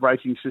a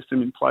rating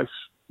system in place,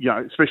 you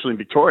know, especially in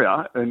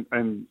Victoria,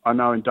 and I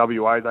know in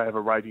WA they have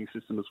a rating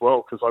system as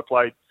well because I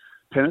played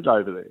pennant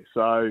over there.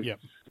 So,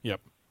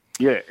 yep.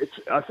 Yeah,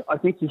 I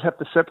think you have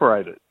to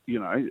separate it. You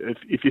know,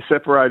 if you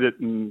separate it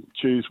and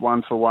choose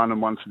one for one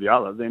and one for the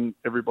other, then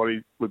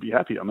everybody would be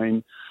happy.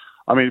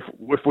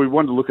 If we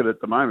want to look at it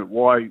at the moment,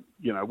 why,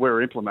 you know,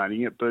 we're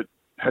implementing it, but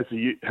has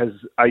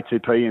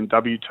ATP and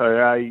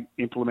WTA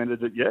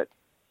implemented it yet?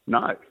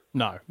 No.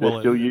 Well, they're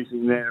still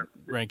using their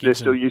rankings. They're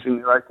still using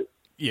their rankings.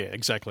 Yeah,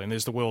 exactly. And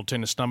there's the world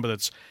tennis number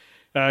that's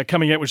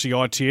coming out, which the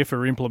ITF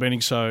are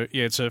implementing. So,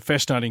 yeah, it's a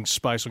fascinating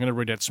space. I'm going to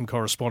read out some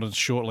correspondence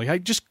shortly. Hey,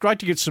 just great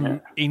to get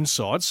some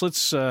insights.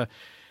 Let's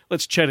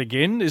let's chat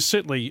again. There's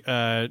certainly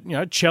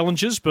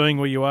challenges being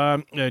where you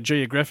are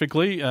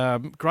geographically.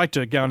 Great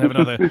to go and have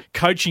another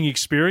coaching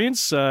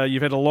experience.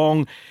 You've had a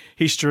long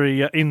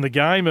history in the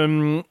game,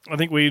 and I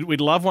think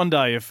we'd love one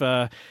day if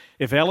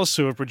Alice,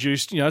 who have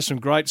produced some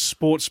great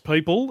sports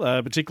people,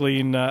 particularly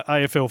in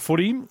AFL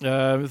footy,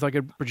 if they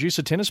could produce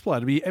a tennis player,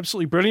 it'd be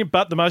absolutely brilliant.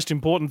 But the most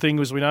important thing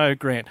was, we know,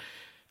 Grant,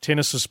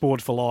 tennis is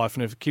sport for life,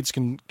 and if kids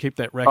can keep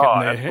that racket in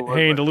their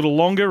hand a little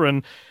longer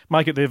and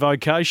make it their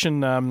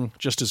vocation,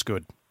 just as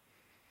good.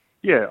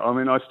 Yeah, I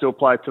mean, I still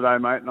play today,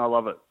 mate, and I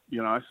love it.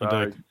 So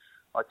Indeed.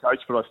 I coach,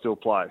 but I still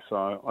play. So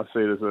I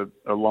see it as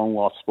a long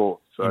life sport.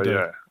 So Indeed.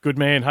 yeah, Good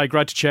man. Hey,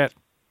 great to chat.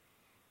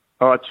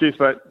 All right, cheers,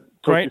 mate.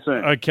 Grant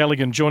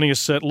O'Callaghan joining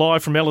us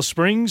live from Alice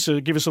Springs.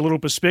 Give us a little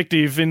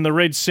perspective in the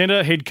Red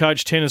Centre, head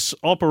coach, tennis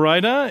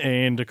operator,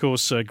 and of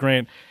course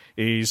Grant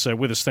is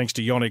with us thanks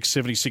to Yonex,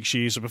 76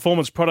 years of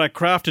performance product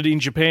crafted in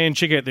Japan.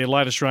 Check out their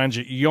latest range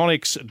at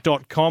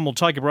yonex.com. We'll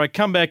take a break,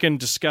 come back and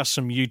discuss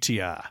some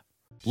UTR.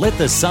 Let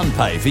the sun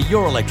pay for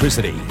your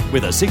electricity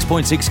with a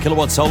 6.6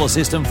 kilowatt solar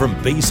system from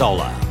B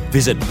Solar.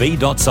 Visit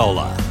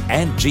b.solar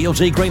and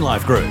GLG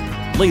Greenlife Group,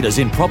 leaders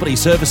in property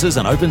services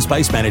and open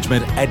space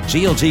management at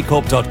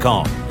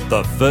glgcorp.com.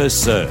 The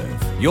First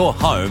Serve, your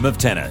home of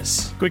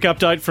tennis. Quick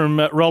update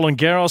from Roland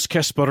Garros.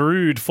 Casper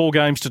Ruud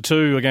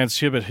 4-2 against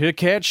Hubert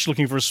Hurkacz,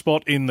 looking for a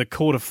spot in the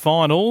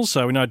quarterfinals.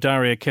 So we know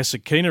Daria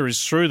Kasatkina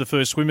is through the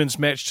first women's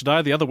match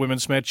today. The other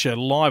women's match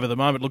live at the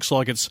moment looks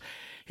like it's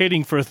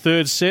heading for a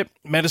third set.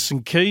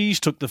 Madison Keys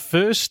took the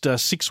first,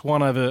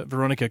 6-1 over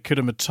Veronika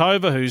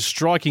Kudermetova, who's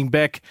striking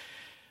back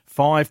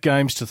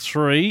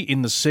 5-3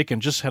 in the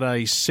second. Just had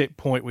a set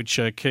point which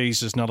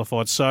Keys has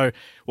nullified. So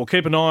we'll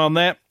keep an eye on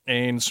that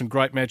and some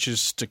great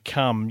matches to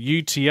come.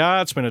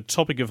 UTR, it's been a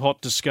topic of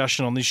hot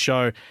discussion on this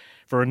show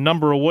for a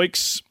number of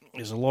weeks.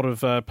 There's a lot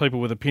of people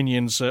with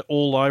opinions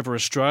all over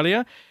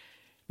Australia.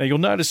 Now, you'll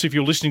notice if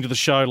you're listening to the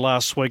show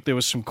last week, there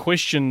were some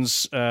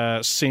questions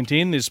sent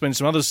in. There's been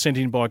some others sent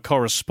in by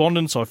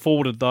correspondence. I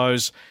forwarded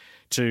those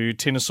to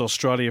Tennis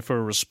Australia for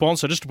a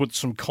response. So just to put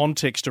some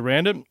context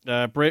around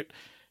it, Brett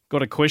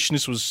got a question.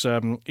 This was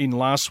in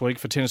last week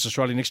for Tennis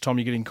Australia. Next time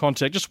you get in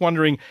contact, just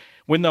wondering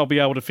when they'll be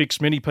able to fix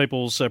many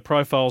people's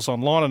profiles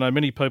online. I know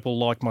many people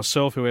like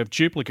myself who have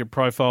duplicate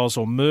profiles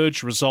or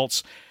merge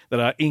results that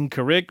are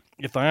incorrect.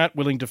 If they aren't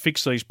willing to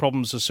fix these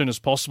problems as soon as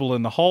possible,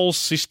 then the whole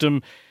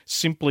system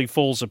simply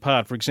falls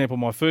apart. For example,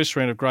 my first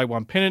round of Grade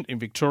 1 pennant in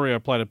Victoria, I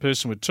played a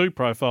person with two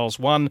profiles.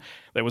 One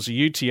that was a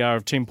UTR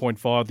of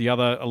 10.5, the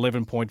other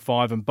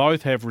 11.5, and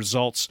both have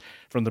results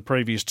from the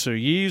previous 2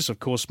 years. Of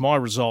course, my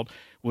result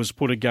was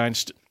put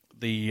against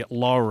the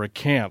lower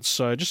accounts.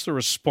 So just the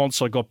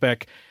response I got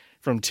back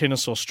from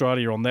Tennis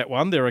Australia on that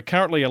one. There are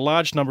currently a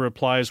large number of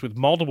players with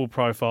multiple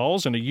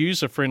profiles, and a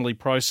user-friendly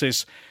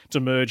process to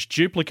merge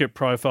duplicate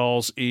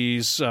profiles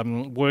is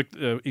in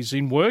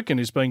work and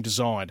is being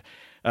designed.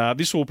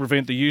 This will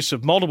prevent the use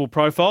of multiple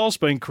profiles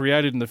being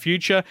created in the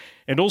future,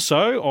 and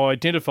also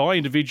identify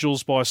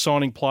individuals by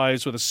assigning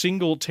players with a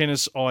single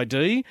tennis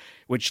ID,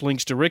 which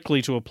links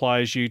directly to a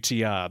player's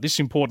UTR. This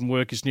important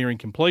work is nearing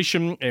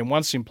completion, and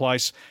once in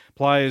place,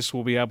 players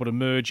will be able to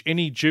merge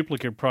any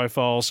duplicate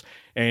profiles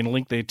and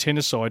link their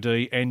tennis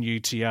ID and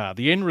UTR.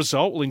 The end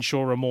result will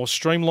ensure a more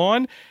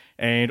streamlined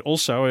and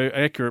also an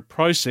accurate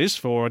process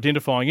for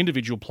identifying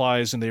individual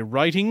players and their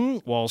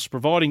rating, whilst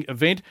providing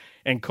event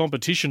and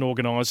competition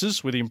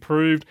organisers with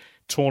improved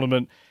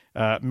tournament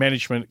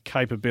management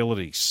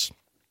capabilities.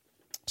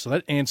 So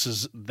that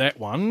answers that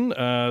one.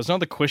 There's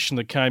another question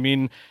that came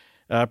in,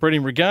 Brett,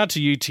 in regard to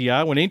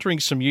UTR. When entering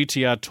some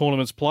UTR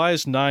tournaments,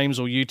 players' names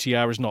or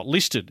UTR is not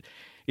listed.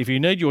 If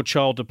you need your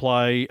child to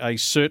play a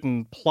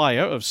certain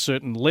player of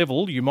certain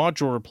level, you might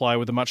draw a player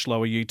with a much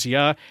lower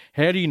UTR.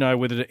 How do you know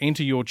whether to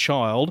enter your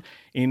child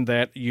in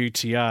that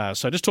UTR?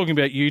 So just talking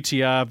about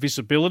UTR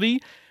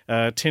visibility,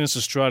 Tennis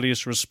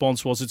Australia's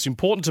response was, it's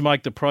important to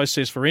make the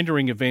process for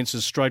entering events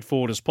as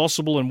straightforward as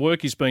possible, and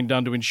work is being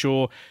done to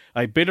ensure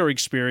a better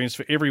experience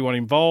for everyone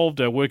involved.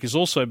 Work is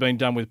also being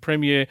done with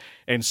Premier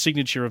and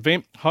Signature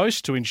event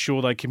hosts to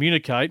ensure they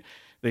communicate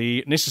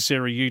the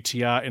necessary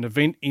UTR and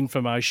event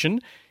information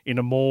in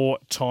a more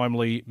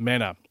timely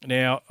manner.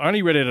 Now, I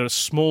only read out a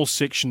small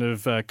section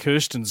of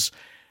Kirsten's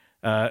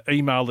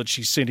email that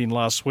she sent in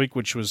last week,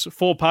 which was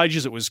 4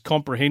 pages. It was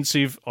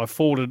comprehensive. I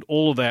forwarded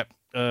all of that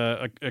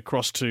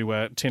across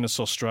to Tennis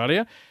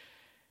Australia.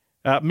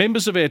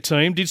 Members of our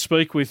team did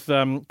speak with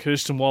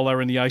Kirsten while they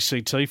were in the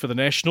ACT for the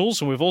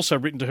Nationals, and we've also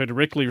written to her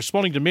directly,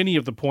 responding to many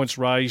of the points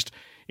raised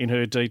in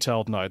her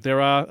detailed note.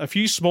 There are a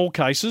few small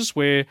cases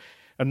where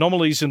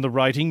anomalies in the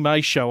rating may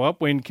show up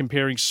when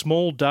comparing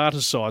small data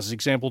sizes,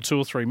 example 2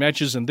 or 3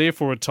 matches, and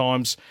therefore at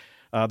times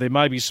there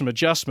may be some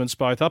adjustments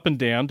both up and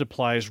down to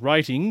players'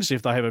 ratings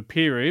if they have a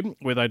period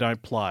where they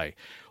don't play.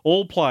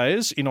 All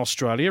players in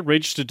Australia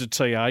registered to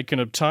TA can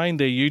obtain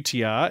their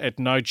UTR at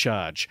no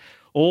charge.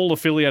 All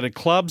affiliated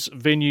clubs,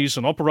 venues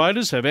and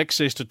operators have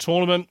access to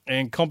tournament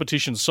and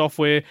competition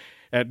software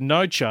at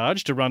no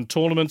charge to run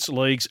tournaments,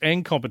 leagues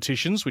and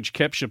competitions which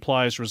capture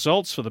players'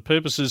 results for the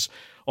purposes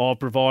of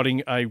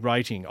providing a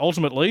rating.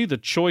 Ultimately, the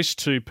choice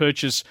to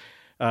purchase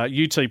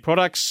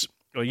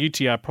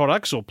UTR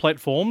products or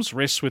platforms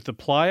rests with the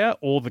player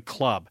or the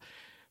club.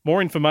 More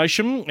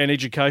information and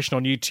education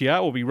on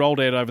UTR will be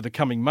rolled out over the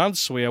coming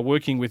months. We are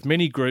working with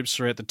many groups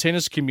throughout the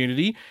tennis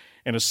community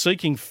and are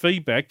seeking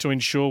feedback to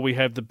ensure we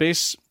have the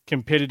best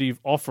competitive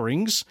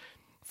offerings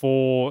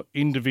for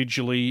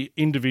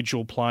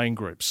individual playing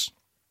groups.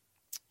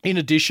 In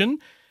addition,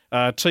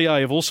 TA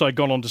have also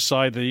gone on to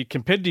say the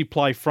competitive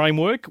play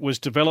framework was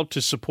developed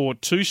to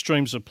support two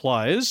streams of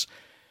players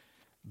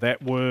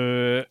that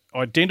were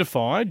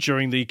identified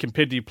during the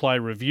competitive play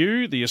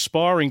review: the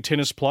aspiring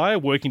tennis player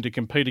working to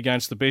compete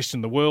against the best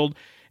in the world,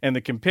 and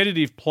the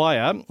competitive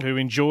player who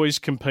enjoys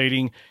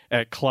competing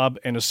at club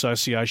and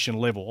association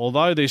level.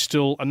 Although there's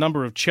still a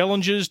number of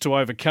challenges to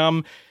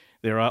overcome,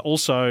 there are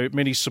also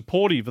many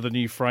supportive of the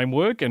new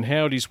framework and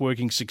how it is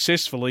working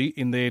successfully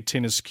in their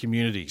tennis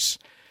communities.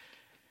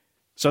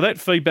 So that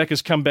feedback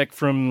has come back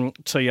from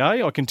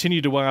TA. I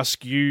continue to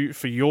ask you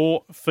for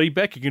your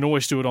feedback. You can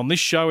always do it on this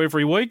show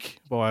every week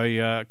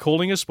by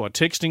calling us, by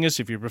texting us.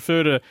 If you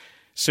prefer to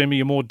send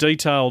me a more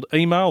detailed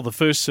email,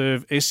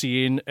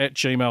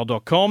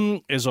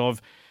 thefirstservesen@gmail.com. As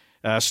I've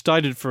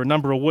stated for a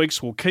number of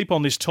weeks, we'll keep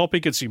on this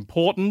topic. It's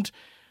important.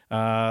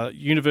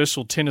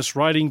 Universal tennis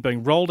rating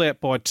being rolled out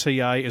by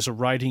TA as a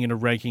rating and a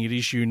ranking. It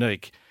is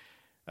unique.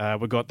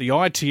 We've got the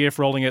ITF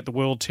rolling out the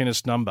world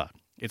tennis number.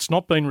 It's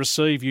not been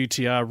received,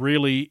 UTR,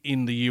 really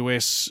in the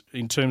US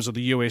in terms of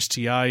the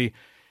USTA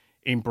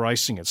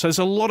embracing it. So there's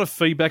a lot of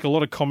feedback, a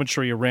lot of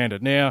commentary around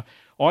it. Now,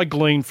 I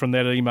gleaned from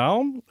that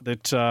email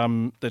that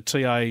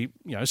TA,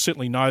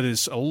 certainly know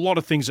there's a lot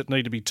of things that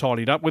need to be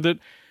tidied up with it.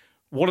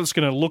 What it's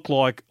going to look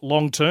like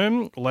long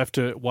term, we'll have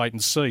to wait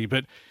and see.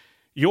 But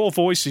your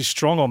voice is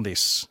strong on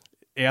this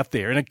out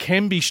there, and it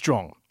can be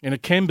strong. And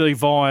it can be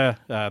via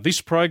this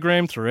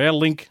program, through our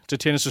link to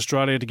Tennis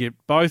Australia, to get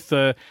both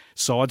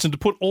sides and to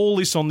put all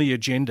this on the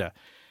agenda,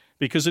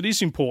 because it is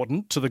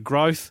important to the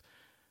growth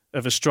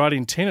of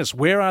Australian tennis.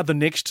 Where are the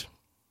next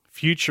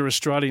future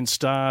Australian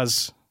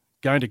stars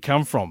going to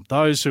come from?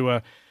 Those who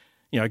are,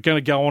 going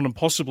to go on and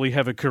possibly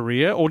have a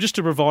career, or just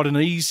to provide an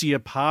easier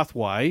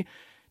pathway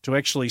to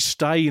actually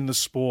stay in the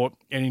sport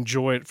and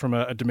enjoy it from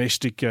a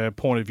domestic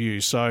point of view.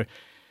 So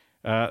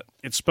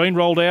it's been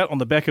rolled out on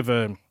the back of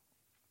a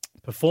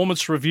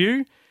performance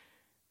review,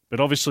 but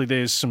obviously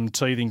there's some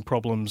teething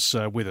problems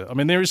with it. I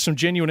mean, there is some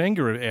genuine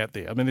anger out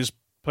there. I mean, there's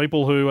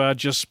people who are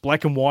just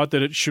black and white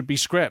that it should be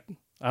scrapped.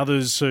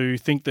 Others who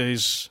think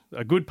there's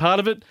a good part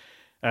of it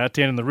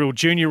down in the real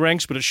junior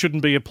ranks, but it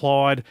shouldn't be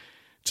applied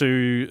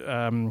to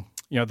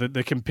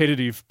the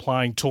competitive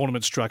playing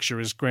tournament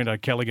structure, as Grant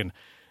O'Callaghan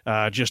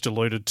just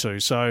alluded to.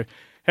 So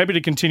happy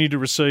to continue to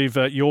receive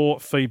your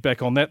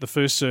feedback on that.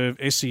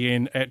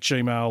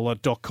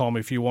 thefirstservesen@gmail.com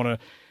if you want to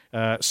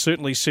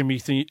certainly send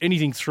me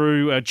anything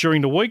through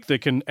during the week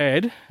that can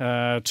add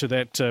to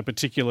that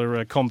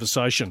particular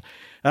conversation.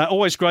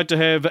 Always great to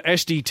have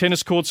Asti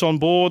Tennis Courts on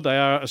board. They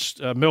are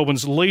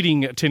Melbourne's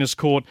leading tennis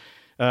court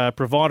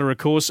provider, of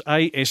course.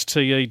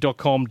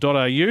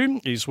 ASTE.com.au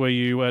is where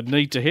you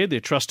need to head.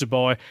 They're trusted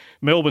by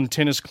Melbourne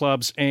tennis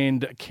clubs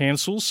and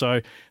councils,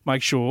 so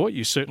make sure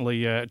you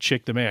certainly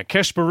check them out.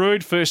 Casper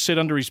Ruud, first set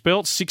under his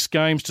belt, 6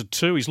 games to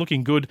 2. He's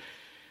looking good,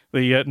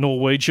 the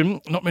Norwegian.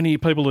 Not many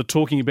people are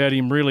talking about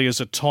him really as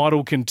a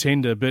title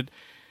contender, but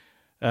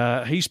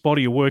his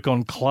body of work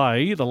on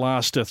clay the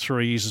last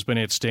 3 years has been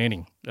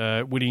outstanding.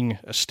 Winning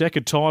a stack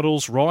of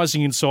titles,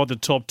 rising inside the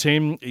top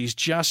 10. He's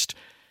just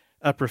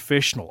a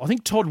professional. I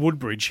think Todd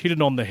Woodbridge hit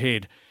it on the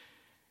head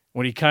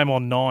when he came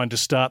on 9 to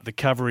start the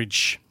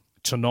coverage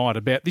tonight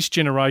about this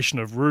generation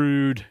of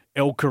Ruud,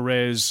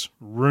 Alcaraz,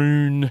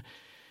 Rune,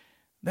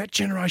 that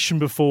generation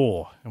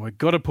before. And we've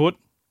got to put,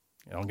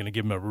 I'm going to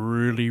give him a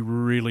really,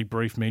 really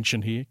brief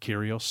mention here,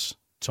 Kyrgios,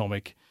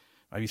 Tomic,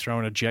 maybe throw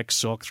in a Jack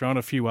Sock, throw in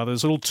a few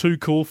others, a little too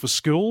cool for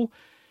school.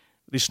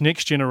 This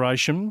next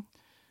generation,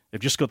 they've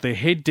just got their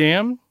head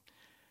down,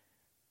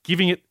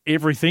 giving it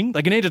everything.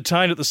 They can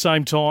entertain at the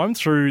same time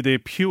through their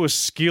pure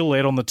skill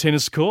out on the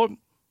tennis court,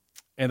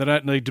 and they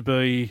don't need to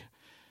be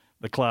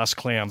the class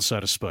clown,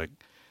 so to speak.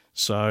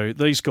 So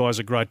these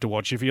guys are great to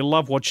watch. If you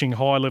love watching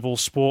high-level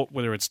sport,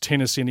 whether it's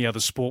tennis, any other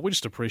sport, we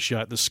just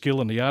appreciate the skill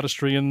and the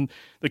artistry and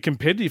the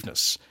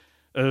competitiveness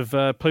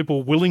of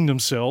people willing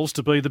themselves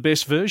to be the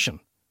best version.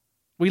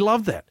 We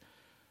love that.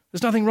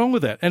 There's nothing wrong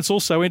with that. And it's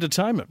also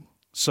entertainment.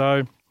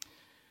 So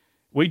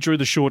we drew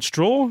the short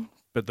straw,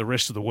 but the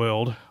rest of the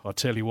world, I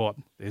tell you what,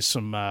 there's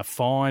some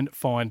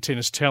fine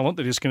tennis talent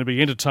that is going to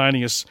be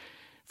entertaining us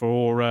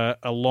for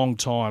a long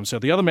time. So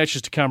the other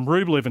matches to come,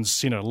 Rublev and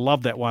Sinner,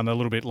 love that one a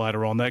little bit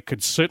later on. That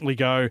could certainly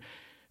go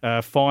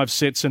 5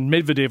 sets. And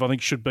Medvedev, I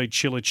think, should beat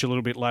Cilic a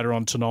little bit later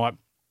on tonight.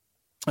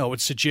 I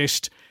would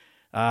suggest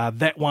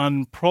that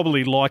one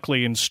probably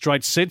likely in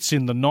straight sets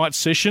in the night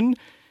session.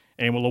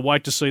 And we'll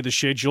await to see the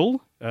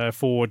schedule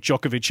for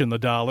Djokovic and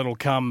Nadal. It'll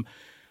come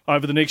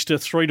over the next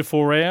 3 to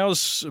 4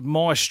 hours.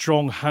 My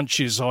strong hunch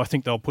is I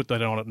think they'll put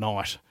that on at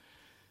night,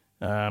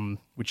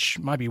 which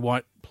maybe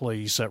won't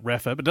please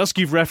Rafa, but does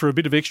give Rafa a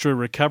bit of extra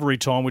recovery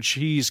time, which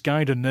he is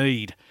going to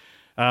need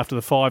after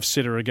the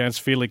 5-setter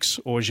against Felix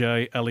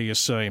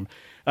Auger-Aliassime.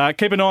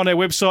 Keep an eye on our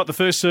website,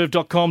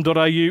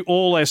 thefirstserve.com.au,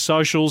 all our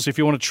socials. If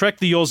you want to track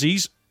the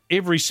Aussies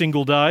every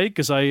single day,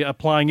 because they are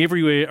playing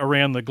everywhere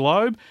around the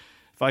globe,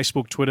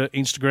 Facebook, Twitter,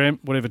 Instagram,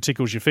 whatever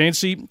tickles your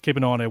fancy, keep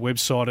an eye on our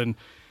website and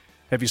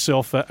have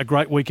yourself a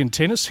great week in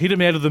tennis. Hit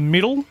them out of the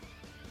middle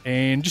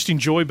and just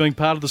enjoy being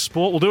part of the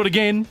sport. We'll do it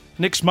again.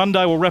 Next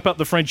Monday, we'll wrap up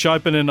the French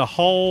Open and a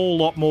whole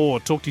lot more.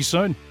 Talk to you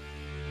soon.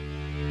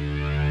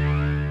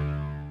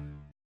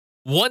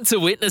 Want to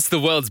witness the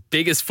world's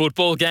biggest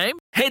football game?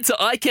 Head to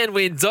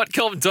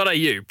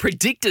iCanWin.com.au,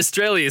 predict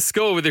Australia's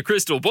score with a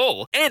crystal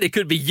ball, and it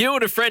could be you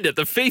and a friend at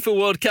the FIFA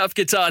World Cup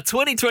Qatar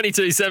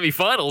 2022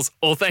 semi-finals,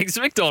 all thanks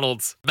to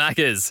McDonald's.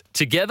 Maccas,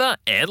 together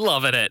and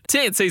loving it.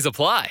 TNCs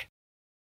apply.